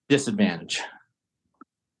disadvantage.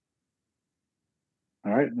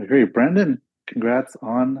 All right, I agree. Brendan, congrats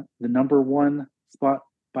on the number 1 spot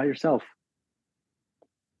by yourself.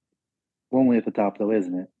 Only at the top, though,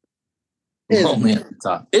 isn't it? Only at the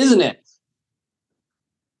top, isn't it?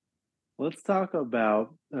 Let's talk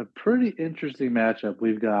about a pretty interesting matchup.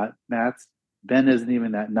 We've got Matt's Ben Isn't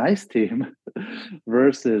Even That Nice team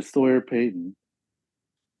versus Sawyer Payton.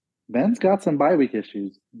 Ben's got some bye week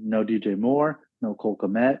issues. No DJ Moore, no Cole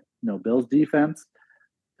Kmet, no Bills defense.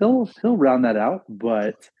 He'll round that out,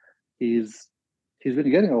 but he's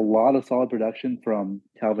been getting a lot of solid production from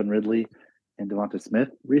Calvin Ridley and Devonta Smith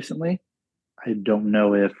recently. I don't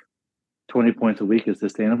know if 20 points a week is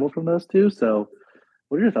sustainable from those two. So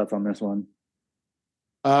what are your thoughts on this one?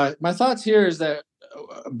 My thoughts here is that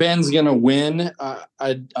Ben's going to win.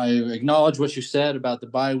 I acknowledge what you said about the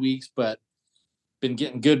bye weeks, but been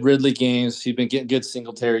getting good Ridley games. He's been getting good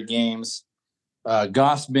Singletary games.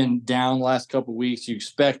 Goff's been down the last couple of weeks. You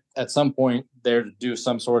expect at some point there to do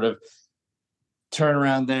some sort of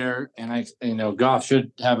turnaround there. And Goff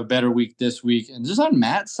should have a better week this week. And just on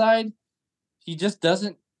Matt's side, he just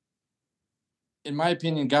doesn't, in my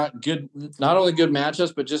opinion, got good, not only good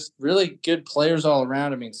matchups, but just really good players all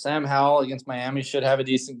around. I mean, Sam Howell against Miami should have a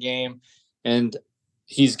decent game. And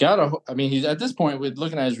he's at this point, with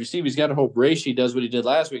looking at his receiver, he's got to hope Rashee does what he did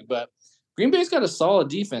last week. But Green Bay's got a solid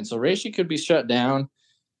defense, so Rashee could be shut down.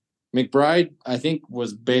 McBride, I think,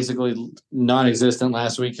 was basically non-existent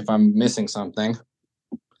last week. If I'm missing something,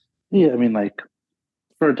 Yeah, I mean, like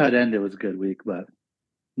for a tight end, it was a good week, but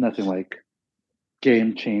nothing like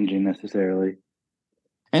game changing necessarily.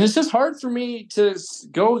 and it's just hard for me to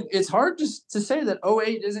go. It's hard to say that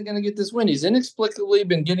 08 isn't going to get this win. He's inexplicably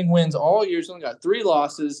been getting wins all year. He's only got 3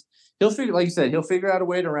 losses. He'll figure, like you said, he'll figure out a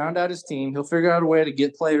way to round out his team. He'll figure out a way to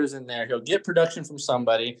get players in there. He'll get production from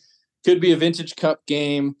somebody. Could be a vintage cup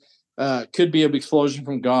game. Could be an explosion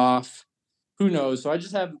from Goff. Who knows? So I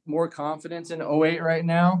just have more confidence in 08 right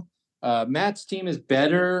now. Matt's team is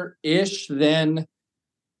better-ish than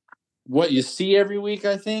what you see every week,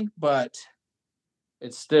 I think, but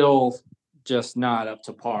it's still just not up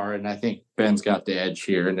to par. And I think Ben's got the edge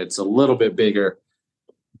here, and it's a little bit bigger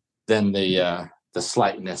than the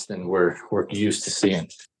slightness than we're used to seeing.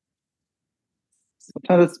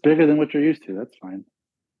 Sometimes it's bigger than what you're used to. That's fine.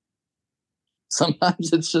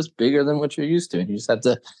 Sometimes it's just bigger than what you're used to, and you just have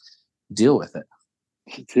to deal with it.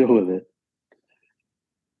 Deal with it.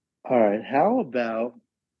 All right. How about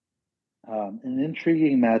an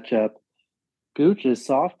intriguing matchup? Gooch's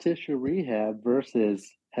soft tissue rehab versus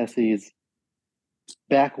Hesse's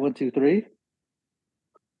back 1, 2, 3.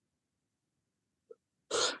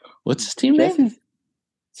 What's his team name? Jesse's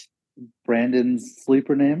Brandon's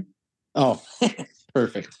sleeper name. Oh,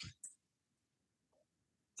 perfect.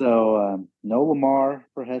 So no Lamar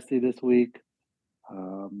for Hesse this week.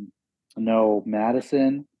 No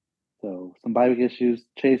Madison. So some bye week issues.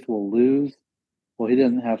 Chase will lose. Well, he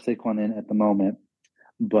doesn't have Saquon in at the moment,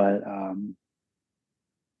 but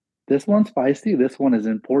this one's feisty. This one is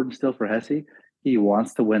important still for Hesse. He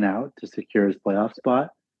wants to win out to secure his playoff spot.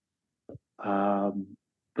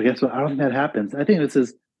 But guess what? I don't think that happens. I think this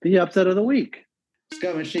is the upset of the week.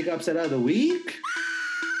 Scum and Chic upset of the week.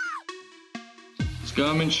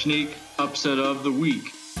 Scum and Sneak, upset of the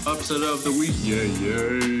week. Upset of the week, yay,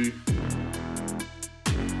 yay.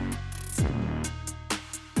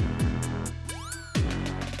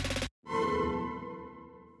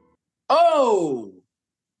 Oh,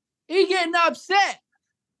 he getting upset.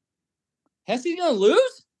 Hesse's gonna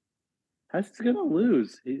lose? Hesse's gonna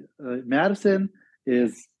lose. Madison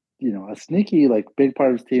is, a sneaky, big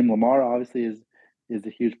part of his team. Lamar obviously is a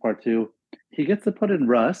huge part too. He gets to put in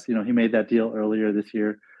Russ. He made that deal earlier this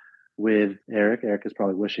year with Eric. Eric is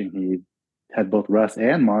probably wishing he had both Russ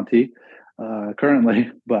and Monty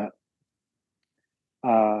currently, but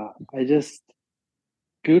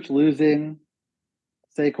Gooch losing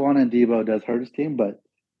Saquon and Debo does hurt his team, but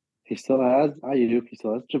he still has Ayuk, he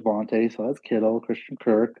still has Javonte, he still has Kittle, Christian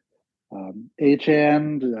Kirk,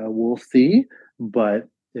 Achane. We'll see, but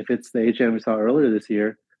if it's the Achane we saw earlier this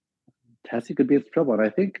year, Hesse could be in trouble. And I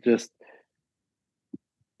think just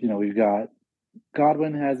we've got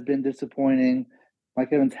Godwin has been disappointing.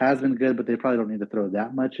 Mike Evans has been good, but they probably don't need to throw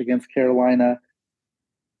that much against Carolina.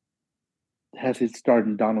 Hesse's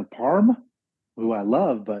starting Donald Parham, who I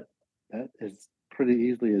love, but that is pretty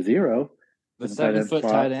easily a 0. The 7-foot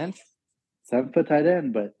tight end? 7-foot tight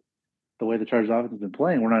end, but the way the Chargers offense has been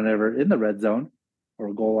playing, we're not ever in the red zone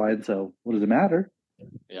or goal line, so what does it matter?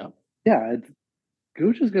 Yeah. Yeah,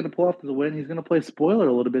 Gooch is going to pull off the win. He's going to play spoiler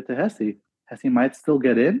a little bit to Hesse. Hesse might still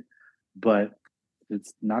get in, but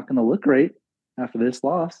it's not going to look great after this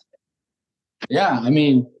loss. Yeah, I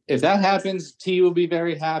mean, if that happens, T will be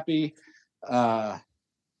very happy.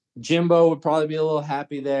 Jimbo would probably be a little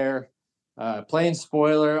happy there. Playing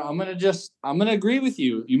spoiler, I'm gonna agree with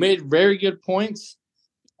you. You made very good points.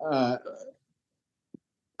 Yeah,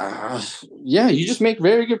 you just make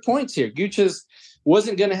very good points here. Gooch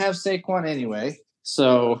wasn't gonna have Saquon anyway,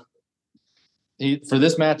 so for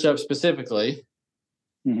this matchup specifically,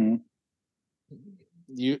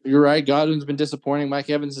 you're right. Godwin's been disappointing. Mike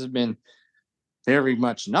Evans has been very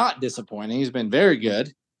much not disappointing. He's been very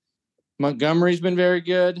good. Montgomery's been very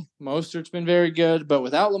good. Mostert's been very good. But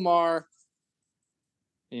without Lamar,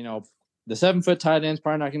 the 7-foot tight end's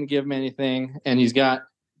probably not going to give him anything. And he's got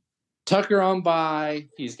Tucker on bye.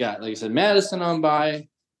 He's got, like I said, Madison on bye.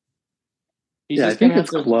 I think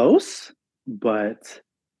it's close, but...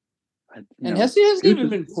 And Hesse hasn't even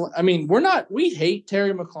been. I mean, we hate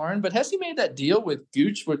Terry McLaurin, but Hesse made that deal with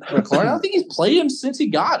Gooch with McLaurin. I don't think he's played him since he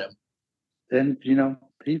got him. And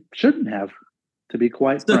he shouldn't have, to be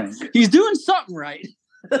quite frank. He's doing something right.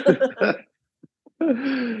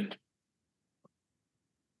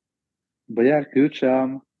 But yeah, Gooch,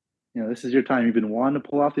 this is your time. You've been wanting to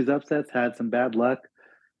pull off these upsets, had some bad luck,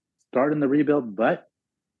 starting the rebuild, but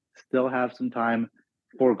still have some time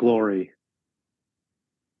for glory.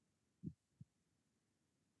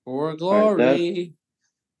 For glory.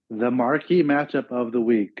 Right, the marquee matchup of the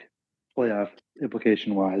week, playoff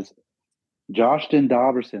implication-wise. Joshdon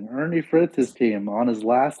Dobberson, Ernie Fritz's team on his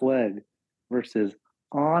last leg versus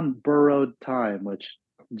on borrowed time, which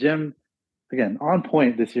Jim, again, on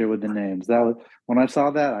point this year with the names. That was when I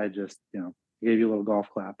saw that, I just, gave you a little golf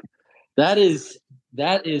clap. That is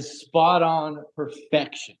spot on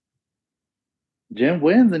perfection. Jim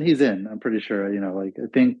wins and he's in. I'm pretty sure. I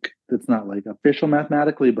think it's not like official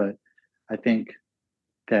mathematically, but I think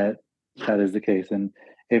that is the case. And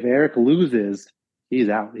if Eric loses, he's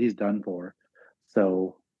out. He's done for.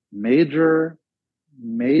 So major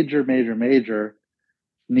need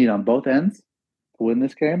on both ends to win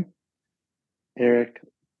this game. Eric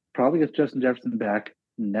probably gets Justin Jefferson back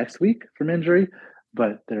next week from injury,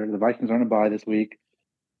 but the Vikings aren't a bye this week.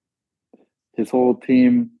 His whole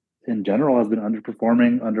team in general has been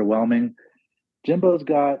underperforming, underwhelming. Jimbo's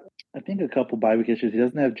got, I think, a couple bye week issues. He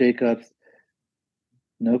doesn't have Jacobs,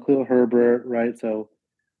 no Khalil Herbert, right? So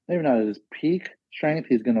maybe not at his peak strength.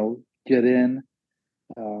 He's going to get in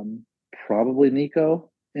probably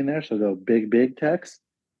Nico in there. So go big Tex.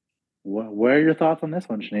 What are your thoughts on this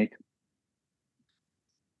one, Shanique?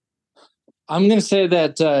 I'm going to say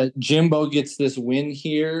that Jimbo gets this win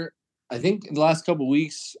here. I think in the last couple of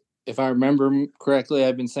weeks, if I remember correctly,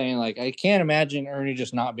 I've been saying, I can't imagine Ernie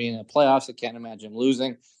just not being in the playoffs. I can't imagine him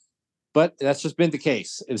losing. But that's just been the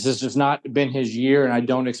case. It's just not been his year, and I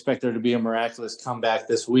don't expect there to be a miraculous comeback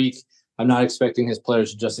this week. I'm not expecting his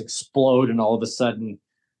players to just explode and all of a sudden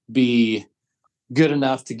be good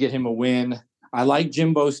enough to get him a win. I like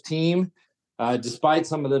Jimbo's team. Despite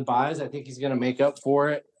some of the buys, I think he's going to make up for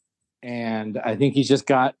it. And I think he's just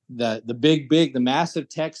got the the massive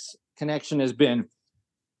Tex connection has been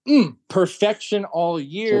perfection all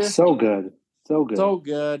year. So good.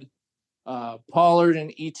 Pollard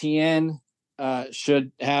and ETN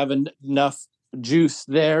should have enough juice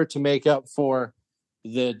there to make up for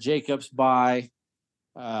the Jacobs buy.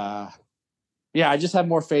 I just have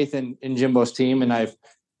more faith in Jimbo's team, and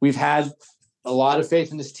we've had a lot of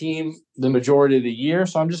faith in this team the majority of the year.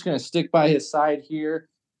 So I'm just going to stick by his side here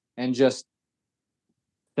and just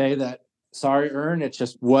say that, sorry, Ern, it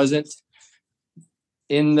just wasn't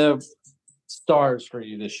in the stars for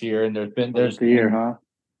you this year. And there's the year, huh?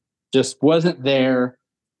 Just wasn't there.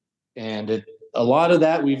 And a lot of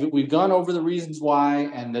that, we've gone over the reasons why,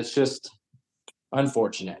 and it's just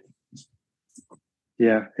unfortunate.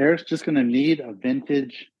 Yeah, Eric's just going to need a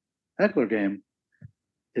vintage Eckler game.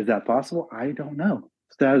 Is that possible? I don't know.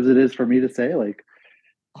 As it is for me to say,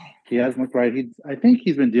 he hasn't looked right. I think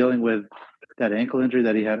he's been dealing with that ankle injury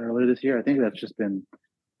that he had earlier this year. I think that's just been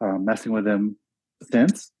messing with him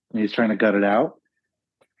since, and he's trying to gut it out.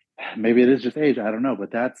 Maybe it is just age. I don't know,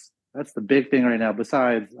 but that's the big thing right now.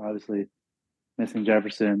 Besides, obviously, missing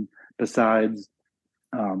Jefferson. Besides,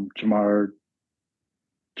 Joe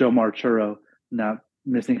Marchuro not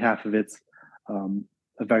missing half of its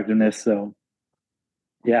effectiveness. So,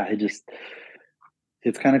 yeah,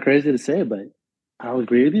 it's kind of crazy to say, but I'll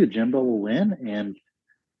agree with you. Jimbo will win, and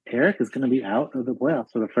Eric is going to be out of the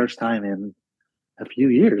playoffs for the first time in a few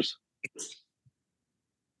years.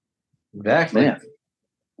 Exactly. Man,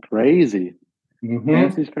 crazy. Mm-hmm.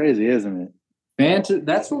 Fantasy's crazy, isn't it?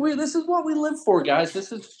 This is what we live for, guys.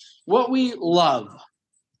 This is what we love.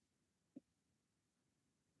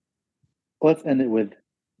 Let's end it with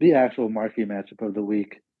the actual marquee matchup of the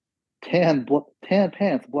week. Tan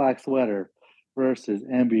pants, black sweater versus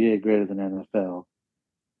NBA greater than NFL.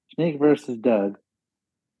 Snake versus Doug.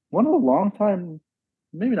 One of the long-time,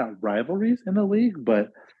 maybe not rivalries in the league,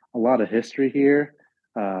 but a lot of history here.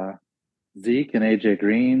 Zeke and AJ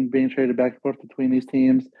Green being traded back and forth between these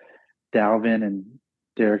teams. Dalvin and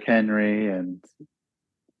Derrick Henry and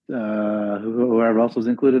whoever else was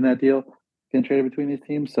included in that deal getting traded between these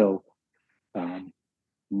teams. So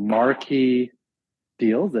marquee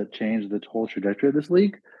deals that changed the whole trajectory of this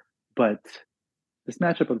league. But this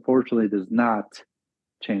matchup, unfortunately, does not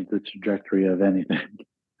change the trajectory of anything.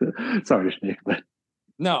 Sorry, Snake, but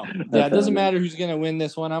no, it doesn't matter who's going to win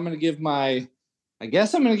this one. I'm going to give myself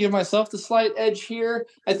the slight edge here.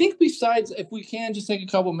 I think besides, if we can just take a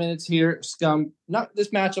couple minutes here, Scum, not this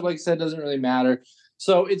matchup, like I said, doesn't really matter.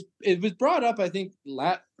 So it was brought up, I think,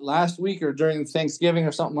 last week or during Thanksgiving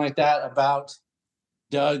or something like that about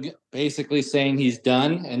Doug basically saying he's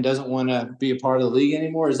done and doesn't want to be a part of the league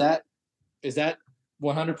anymore. Is that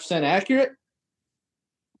 100% accurate?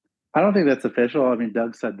 I don't think that's official. I mean,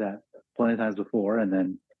 Doug said that plenty of times before and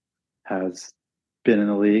then has been in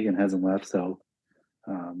the league and hasn't left. So,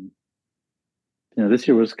 this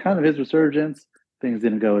year was kind of his resurgence. Things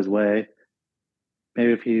didn't go his way.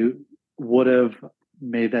 Maybe if he would have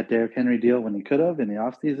made that Derrick Henry deal when he could have in the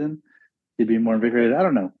offseason, he'd be more invigorated. I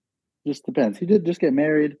don't know. Just depends. He did just get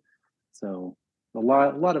married, so a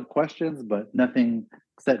lot of questions, but nothing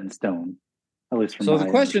set in stone. At least from So my the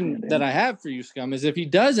question understanding. that I have for you, Scum, is if he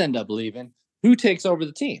does end up leaving, who takes over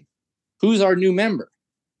the team? Who's our new member?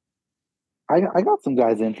 I got some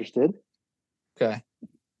guys interested, Okay.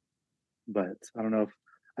 but I don't know if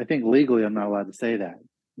I think legally I'm not allowed to say that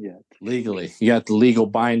yet. Legally. You got the legal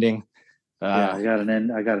binding. Yeah, I got an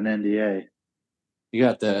NDA. You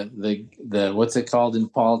got the what's it called in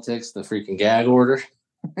politics? The freaking gag order.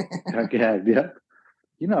 Got gagged, yeah.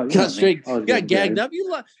 You know Got me. straight. I was You got getting gagged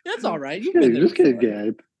up. That's all right. You've Just been there. getting before.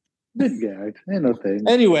 gagged. Been gagged. Ain't no thing.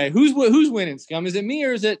 Anyway, who's winning, Scum? Is it me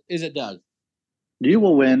or is it Doug? You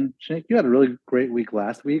will win. Shane, you had a really great week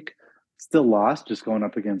last week. Still lost, just going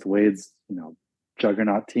up against Wade's,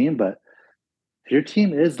 juggernaut team. But your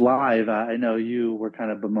team is live. I know you were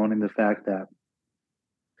kind of bemoaning the fact that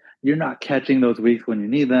you're not catching those weeks when you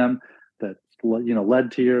need them. That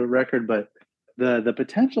led to your record, but the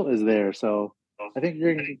potential is there. So I think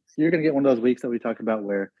you're going to get one of those weeks that we talk about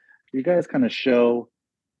where you guys kind of show,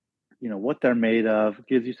 what they're made of,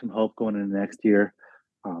 gives you some hope going into next year.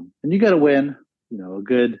 And you got to win,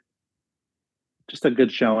 just a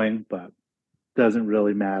good showing, but doesn't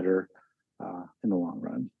really matter in the long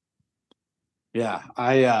run. Yeah,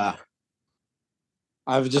 I've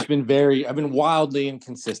been wildly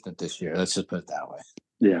inconsistent this year. Let's just put it that way.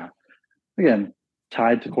 Yeah. Again,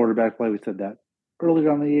 tied to quarterback play. We said that earlier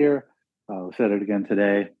on the year. We said it again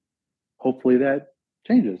today. Hopefully that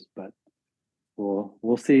changes, but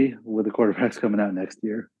we'll see with the quarterbacks coming out next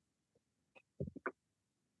year.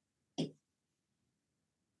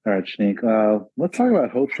 All right, Shanique. Let's talk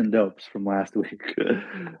about hopes and dopes from last week.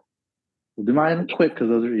 We'll do mine quick because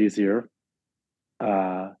those are easier.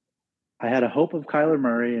 I had a hope of Kyler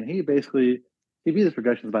Murray, and he beat his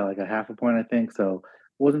projections by like a half a point, I think. So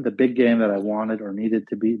it wasn't the big game that I wanted or needed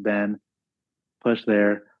to beat Ben. Push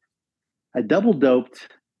there. I double doped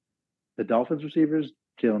the Dolphins receivers,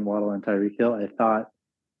 Jalen Waddle and Tyreek Hill. I thought,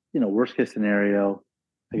 worst case scenario,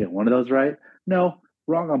 I get one of those right. No,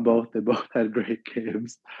 wrong on both. They both had great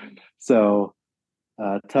games. So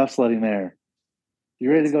tough sledding there.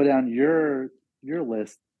 You ready to go down your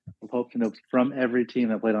list of hopes and hopes from every team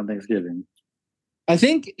that played on Thanksgiving? I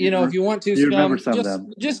think, if you want to, you remember some of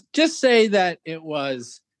them. Just say that it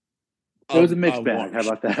was a mixed bag. How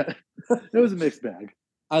about that? It was a mixed bag.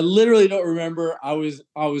 I literally don't remember. I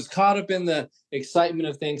was caught up in the excitement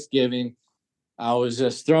of Thanksgiving. I was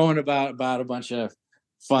just throwing about a bunch of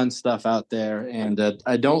fun stuff out there, and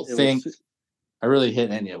I don't think I really hit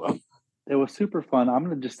any of them. It was super fun. I'm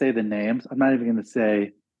going to just say the names. I'm not even going to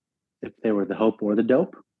say if they were the hope or the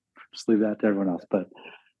dope. Just leave that to everyone else. But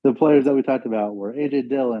the players that we talked about were A.J.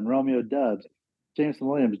 Dillon, Romeo Doubs, Jameson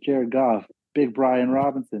Williams, Jared Goff, Big Brian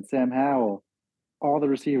Robinson, Sam Howell, all the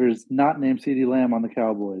receivers not named CeeDee Lamb on the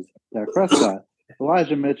Cowboys, Dak Prescott,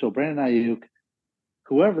 Elijah Mitchell, Brandon Ayuk,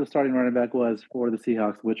 whoever the starting running back was for the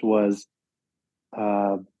Seahawks, which was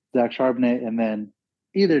Zach Charbonnet, and then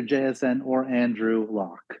either JSN or Andrew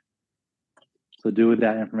Locke. So do with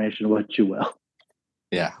that information what you will.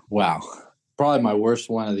 Yeah, wow. Probably my worst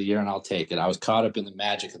one of the year, and I'll take it. I was caught up in the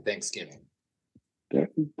magic of Thanksgiving. There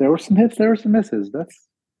were some hits, there were some misses.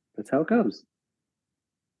 That's how it goes.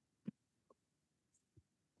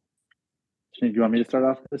 Do you want me to start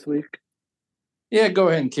off this week? Yeah, go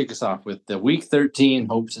ahead and kick us off with the Week 13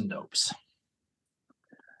 hopes and dopes.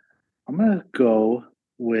 I'm going to go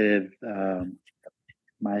with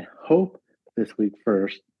my hope this week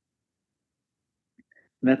first.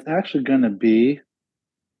 And that's actually going to be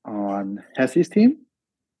on Hesse's team.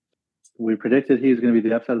 We predicted he's going to be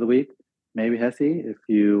the upset of the week. Maybe Hesse, if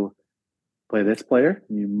you play this player,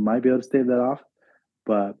 you might be able to stave that off.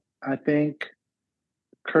 But I think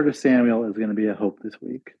Curtis Samuel is going to be a hope this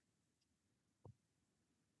week.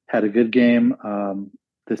 Had a good game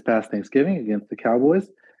this past Thanksgiving against the Cowboys.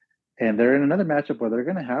 And they're in another matchup where they're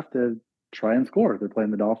going to have to try and score. They're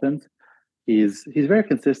playing the Dolphins. He's very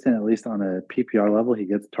consistent, at least on a PPR level. He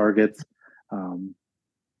gets targets.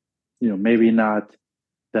 Maybe not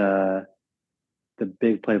the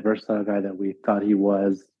big play versatile guy that we thought he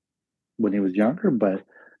was when he was younger, but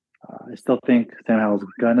I still think Sam Howell's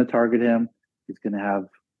going to target him. They're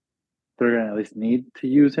going to at least need to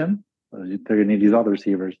use him. They're going to need to use all the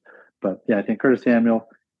receivers. But yeah, I think Curtis Samuel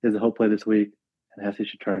is a hope play this week, and Hesse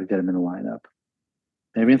should try to get him in the lineup.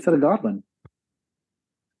 Maybe instead of Godwin.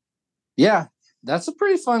 Yeah, that's a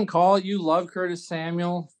pretty fun call. You love Curtis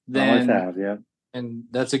Samuel. Always have, yeah. And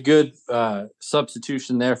that's a good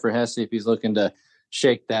substitution there for Hesse if he's looking to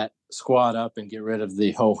shake that squad up and get rid of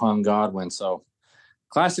the ho-hum Godwin. So,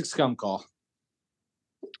 classic scum call.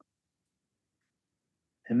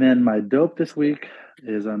 And then my dope this week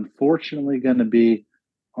is unfortunately going to be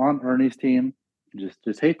on Ernie's team.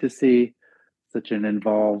 Just hate to see such an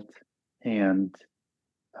involved and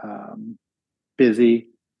busy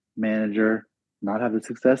manager not have the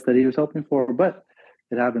success that he was hoping for, but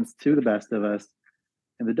it happens to the best of us.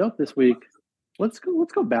 And the dope this week, let's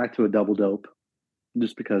go back to a double dope,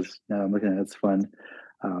 just because now I'm looking at it, it's fun.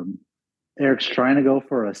 Eric's trying to go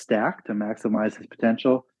for a stack to maximize his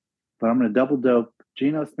potential, but I'm going to double dope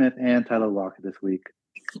Geno Smith and Tyler Lockett this week.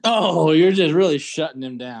 Oh, you're just really shutting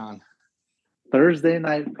him down. Thursday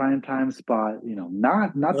night primetime spot,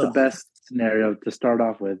 not the best scenario to start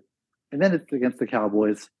off with. And then it's against the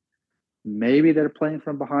Cowboys. Maybe they're playing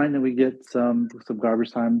from behind and we get some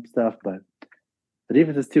garbage time stuff, but the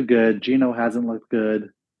defense is too good. Geno hasn't looked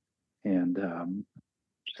good, and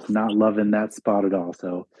just not loving that spot at all.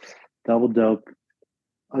 So double dope.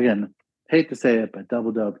 Again, hate to say it, but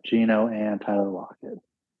double dope Geno and Tyler Lockett.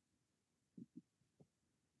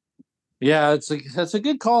 Yeah, that's a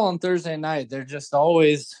good call on Thursday night. They're just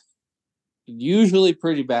always usually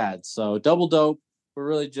pretty bad. So double dope. We're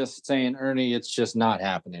really just saying, Ernie, it's just not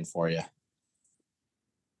happening for you.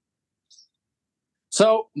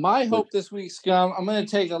 So my hope this week, Scum, I'm going to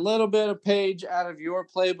take a little bit of page out of your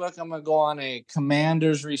playbook. I'm going to go on a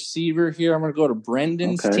Commanders receiver here. I'm going to go to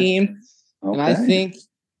Brendan's team. Okay. And I think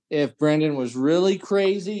if Brendan was really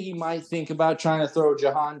crazy, he might think about trying to throw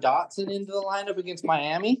Jahan Dotson into the lineup against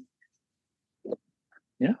Miami.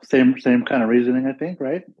 Yeah, same kind of reasoning, I think,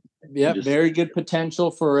 right? Yep, very good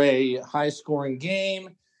potential for a high-scoring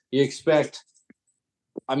game. I'm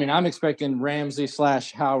expecting Ramsey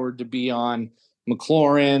 / Howard to be on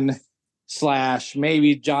McLaurin /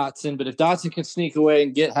 maybe Dotson. But if Dotson can sneak away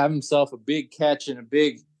and have himself a big catch and a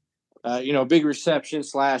big reception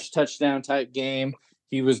 / touchdown type game,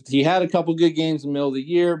 he had a couple good games in the middle of the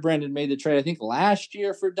year. Brendan made the trade, I think, last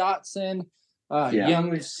year for Dotson,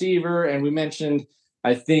 young receiver, and we mentioned,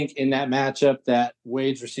 I think, in that matchup that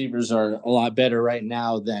Wade's receivers are a lot better right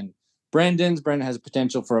now than Brendan's. Brendan has a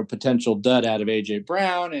potential for a potential dud out of A.J.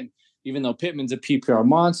 Brown. And even though Pittman's a PPR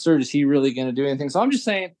monster, is he really going to do anything? So I'm just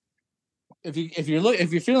saying, if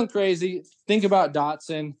you're feeling crazy, think about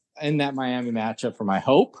Dotson in that Miami matchup for my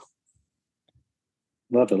hope.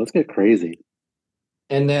 Love it. Let's get crazy.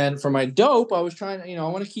 And then for my dope, I was trying to, I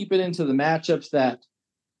want to keep it into the matchups that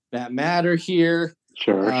matter here.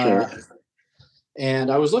 Sure.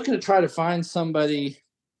 And I was looking to try to find somebody.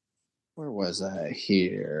 Where was I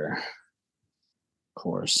here? Of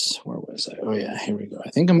course, where was I? Oh, yeah, here we go. I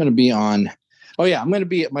think I'm going to be on. Oh, yeah, I'm going to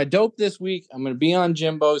be my dope this week. I'm going to be on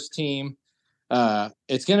Jimbo's team.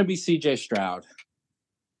 It's going to be CJ Stroud.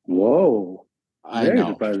 Whoa. I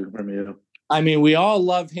know. Surprising from you. I mean, we all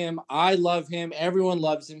love him. I love him. Everyone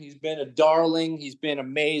loves him. He's been a darling. He's been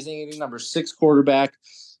amazing. He's number 6 quarterback.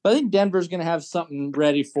 But I think Denver's going to have something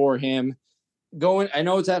ready for him. I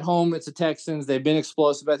know it's at home. It's the Texans. They've been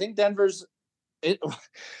explosive. I think Denver's,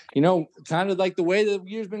 kind of like the way the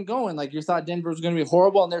year's been going. Like you thought Denver was going to be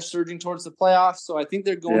horrible, and they're surging towards the playoffs. So I think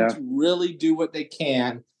they're going to really do what they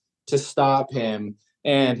can to stop him.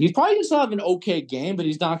 And he's probably going to have an okay game, but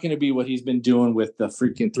he's not going to be what he's been doing with the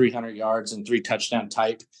freaking 300 yards and 3 touchdown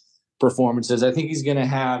type performances. I think he's going to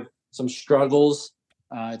have some struggles.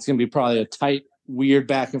 It's going to be probably a tight, weird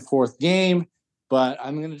back and forth game. But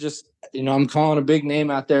I'm going to just, I'm calling a big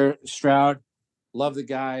name out there, Stroud. Love the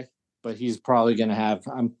guy, but he's probably going to have,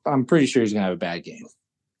 I'm pretty sure he's going to have a bad game.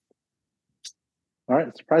 All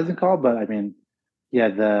right, surprising call, but I mean, yeah,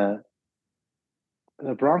 the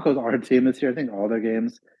Broncos are a team this year. I think all their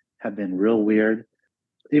games have been real weird.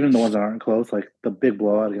 Even the ones that aren't close, like the big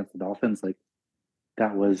blowout against the Dolphins, like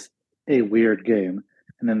that was a weird game.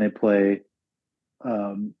 And then they play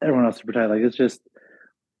everyone else super tight. Like it's just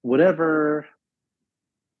whatever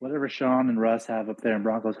Sean and Russ have up there in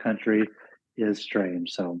Broncos country is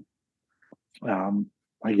strange. So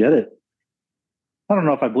I get it. I don't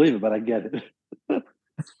know if I believe it, but I get it.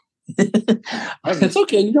 It's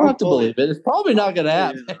okay. You don't have to believe it. It's probably not going to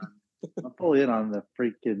happen. I'm fully in on the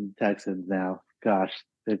freaking Texans now. Gosh,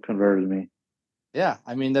 they've converted me. Yeah,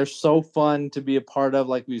 I mean, they're so fun to be a part of.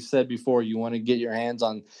 Like we said before, you want to get your hands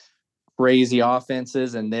on crazy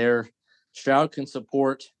offenses, and Stroud can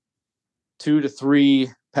support 2 to 3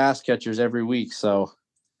 pass catchers every week. So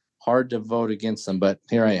hard to vote against them, but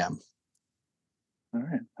here I am. All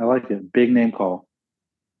right. I like it. Big name call.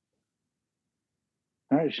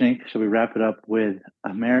 All right, Shank, shall we wrap it up with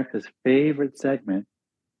America's favorite segment?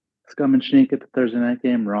 Scum and Shank at the Thursday night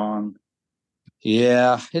game wrong.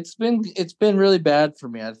 Yeah, it's been really bad for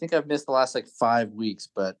me. I think I've missed the last 5 weeks,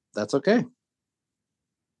 but that's okay.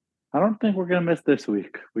 I don't think we're going to miss this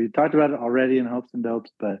week. We talked about it already in Hopes and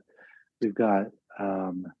Dopes, but we've got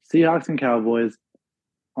Seahawks and Cowboys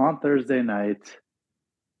on Thursday night.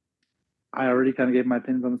 I already kind of gave my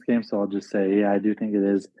opinions on this game, so I'll just say, yeah, I do think it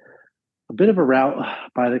is a bit of a rout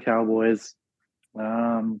by the Cowboys.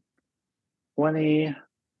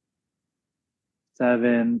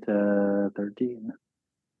 27-13.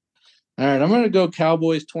 All right, I'm going to go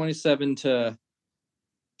Cowboys 27-12.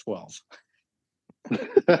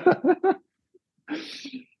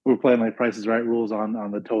 We're playing like Price is Right rules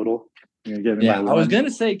on the total. You're gonna give me Yeah, my I was one. going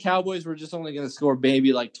to say Cowboys were just only going to score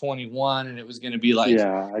maybe like 21, and it was going to be like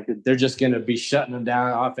I could. they're just going to be shutting them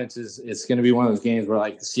down. Offenses, it's going to be one of those games where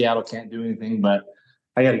like Seattle can't do anything, but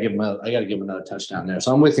I got to give them another touchdown there.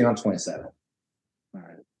 So I'm with you on 27. All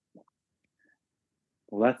right.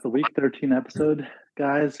 Well, that's the Week 13 episode,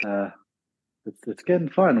 guys. It's getting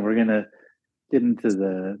fun. We're gonna get into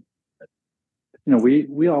the.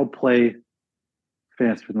 We all play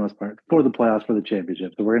fantasy for the most part for the playoffs, for the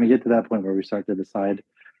championship. So we're gonna get to that point where we start to decide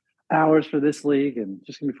hours for this league, and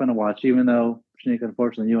just gonna be fun to watch. Even though, Shanique,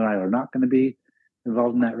 unfortunately, you and I are not going to be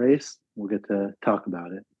involved in that race, we'll get to talk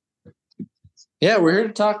about it. Yeah, we're here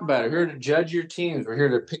to talk about it. We're here to judge your teams. We're here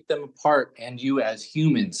to pick them apart and you as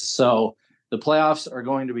humans. So the playoffs are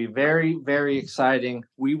going to be very, very exciting.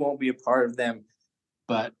 We won't be a part of them,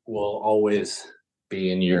 but we'll always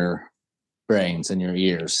be in your brains and your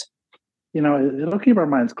ears. It'll keep our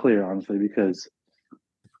minds clear, honestly, because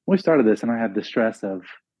when we started this and I had the stress of,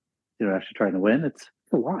 actually trying to win, it's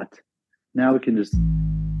a lot. Now we can just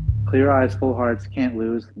clear eyes, full hearts, can't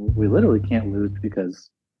lose. We literally can't lose because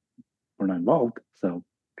we're not involved. So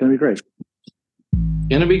it's going to be great.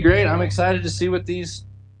 Going to be great. I'm excited to see what these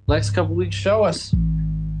next couple weeks show us.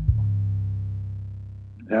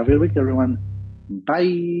 Have a good week, everyone.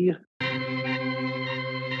 Bye.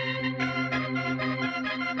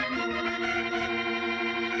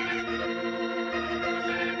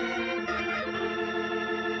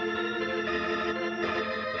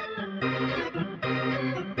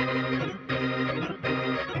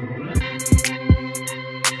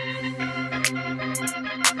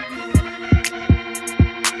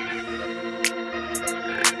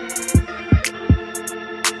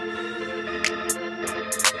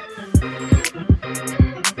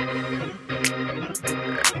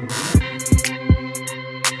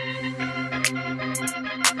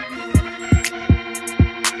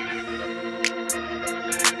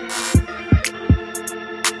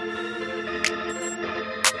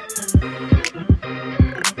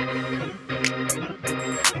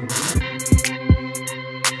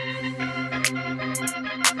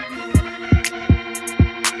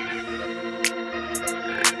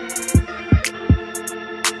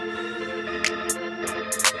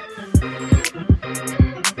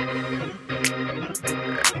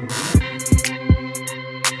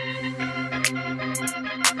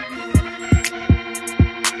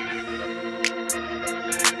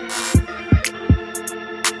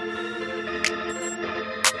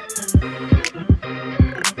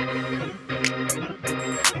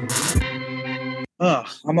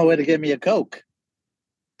 On my way to get me a Coke.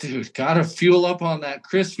 Dude, gotta fuel up on that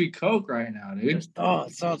crispy Coke right now, dude. Oh,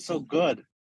 it sounds so good.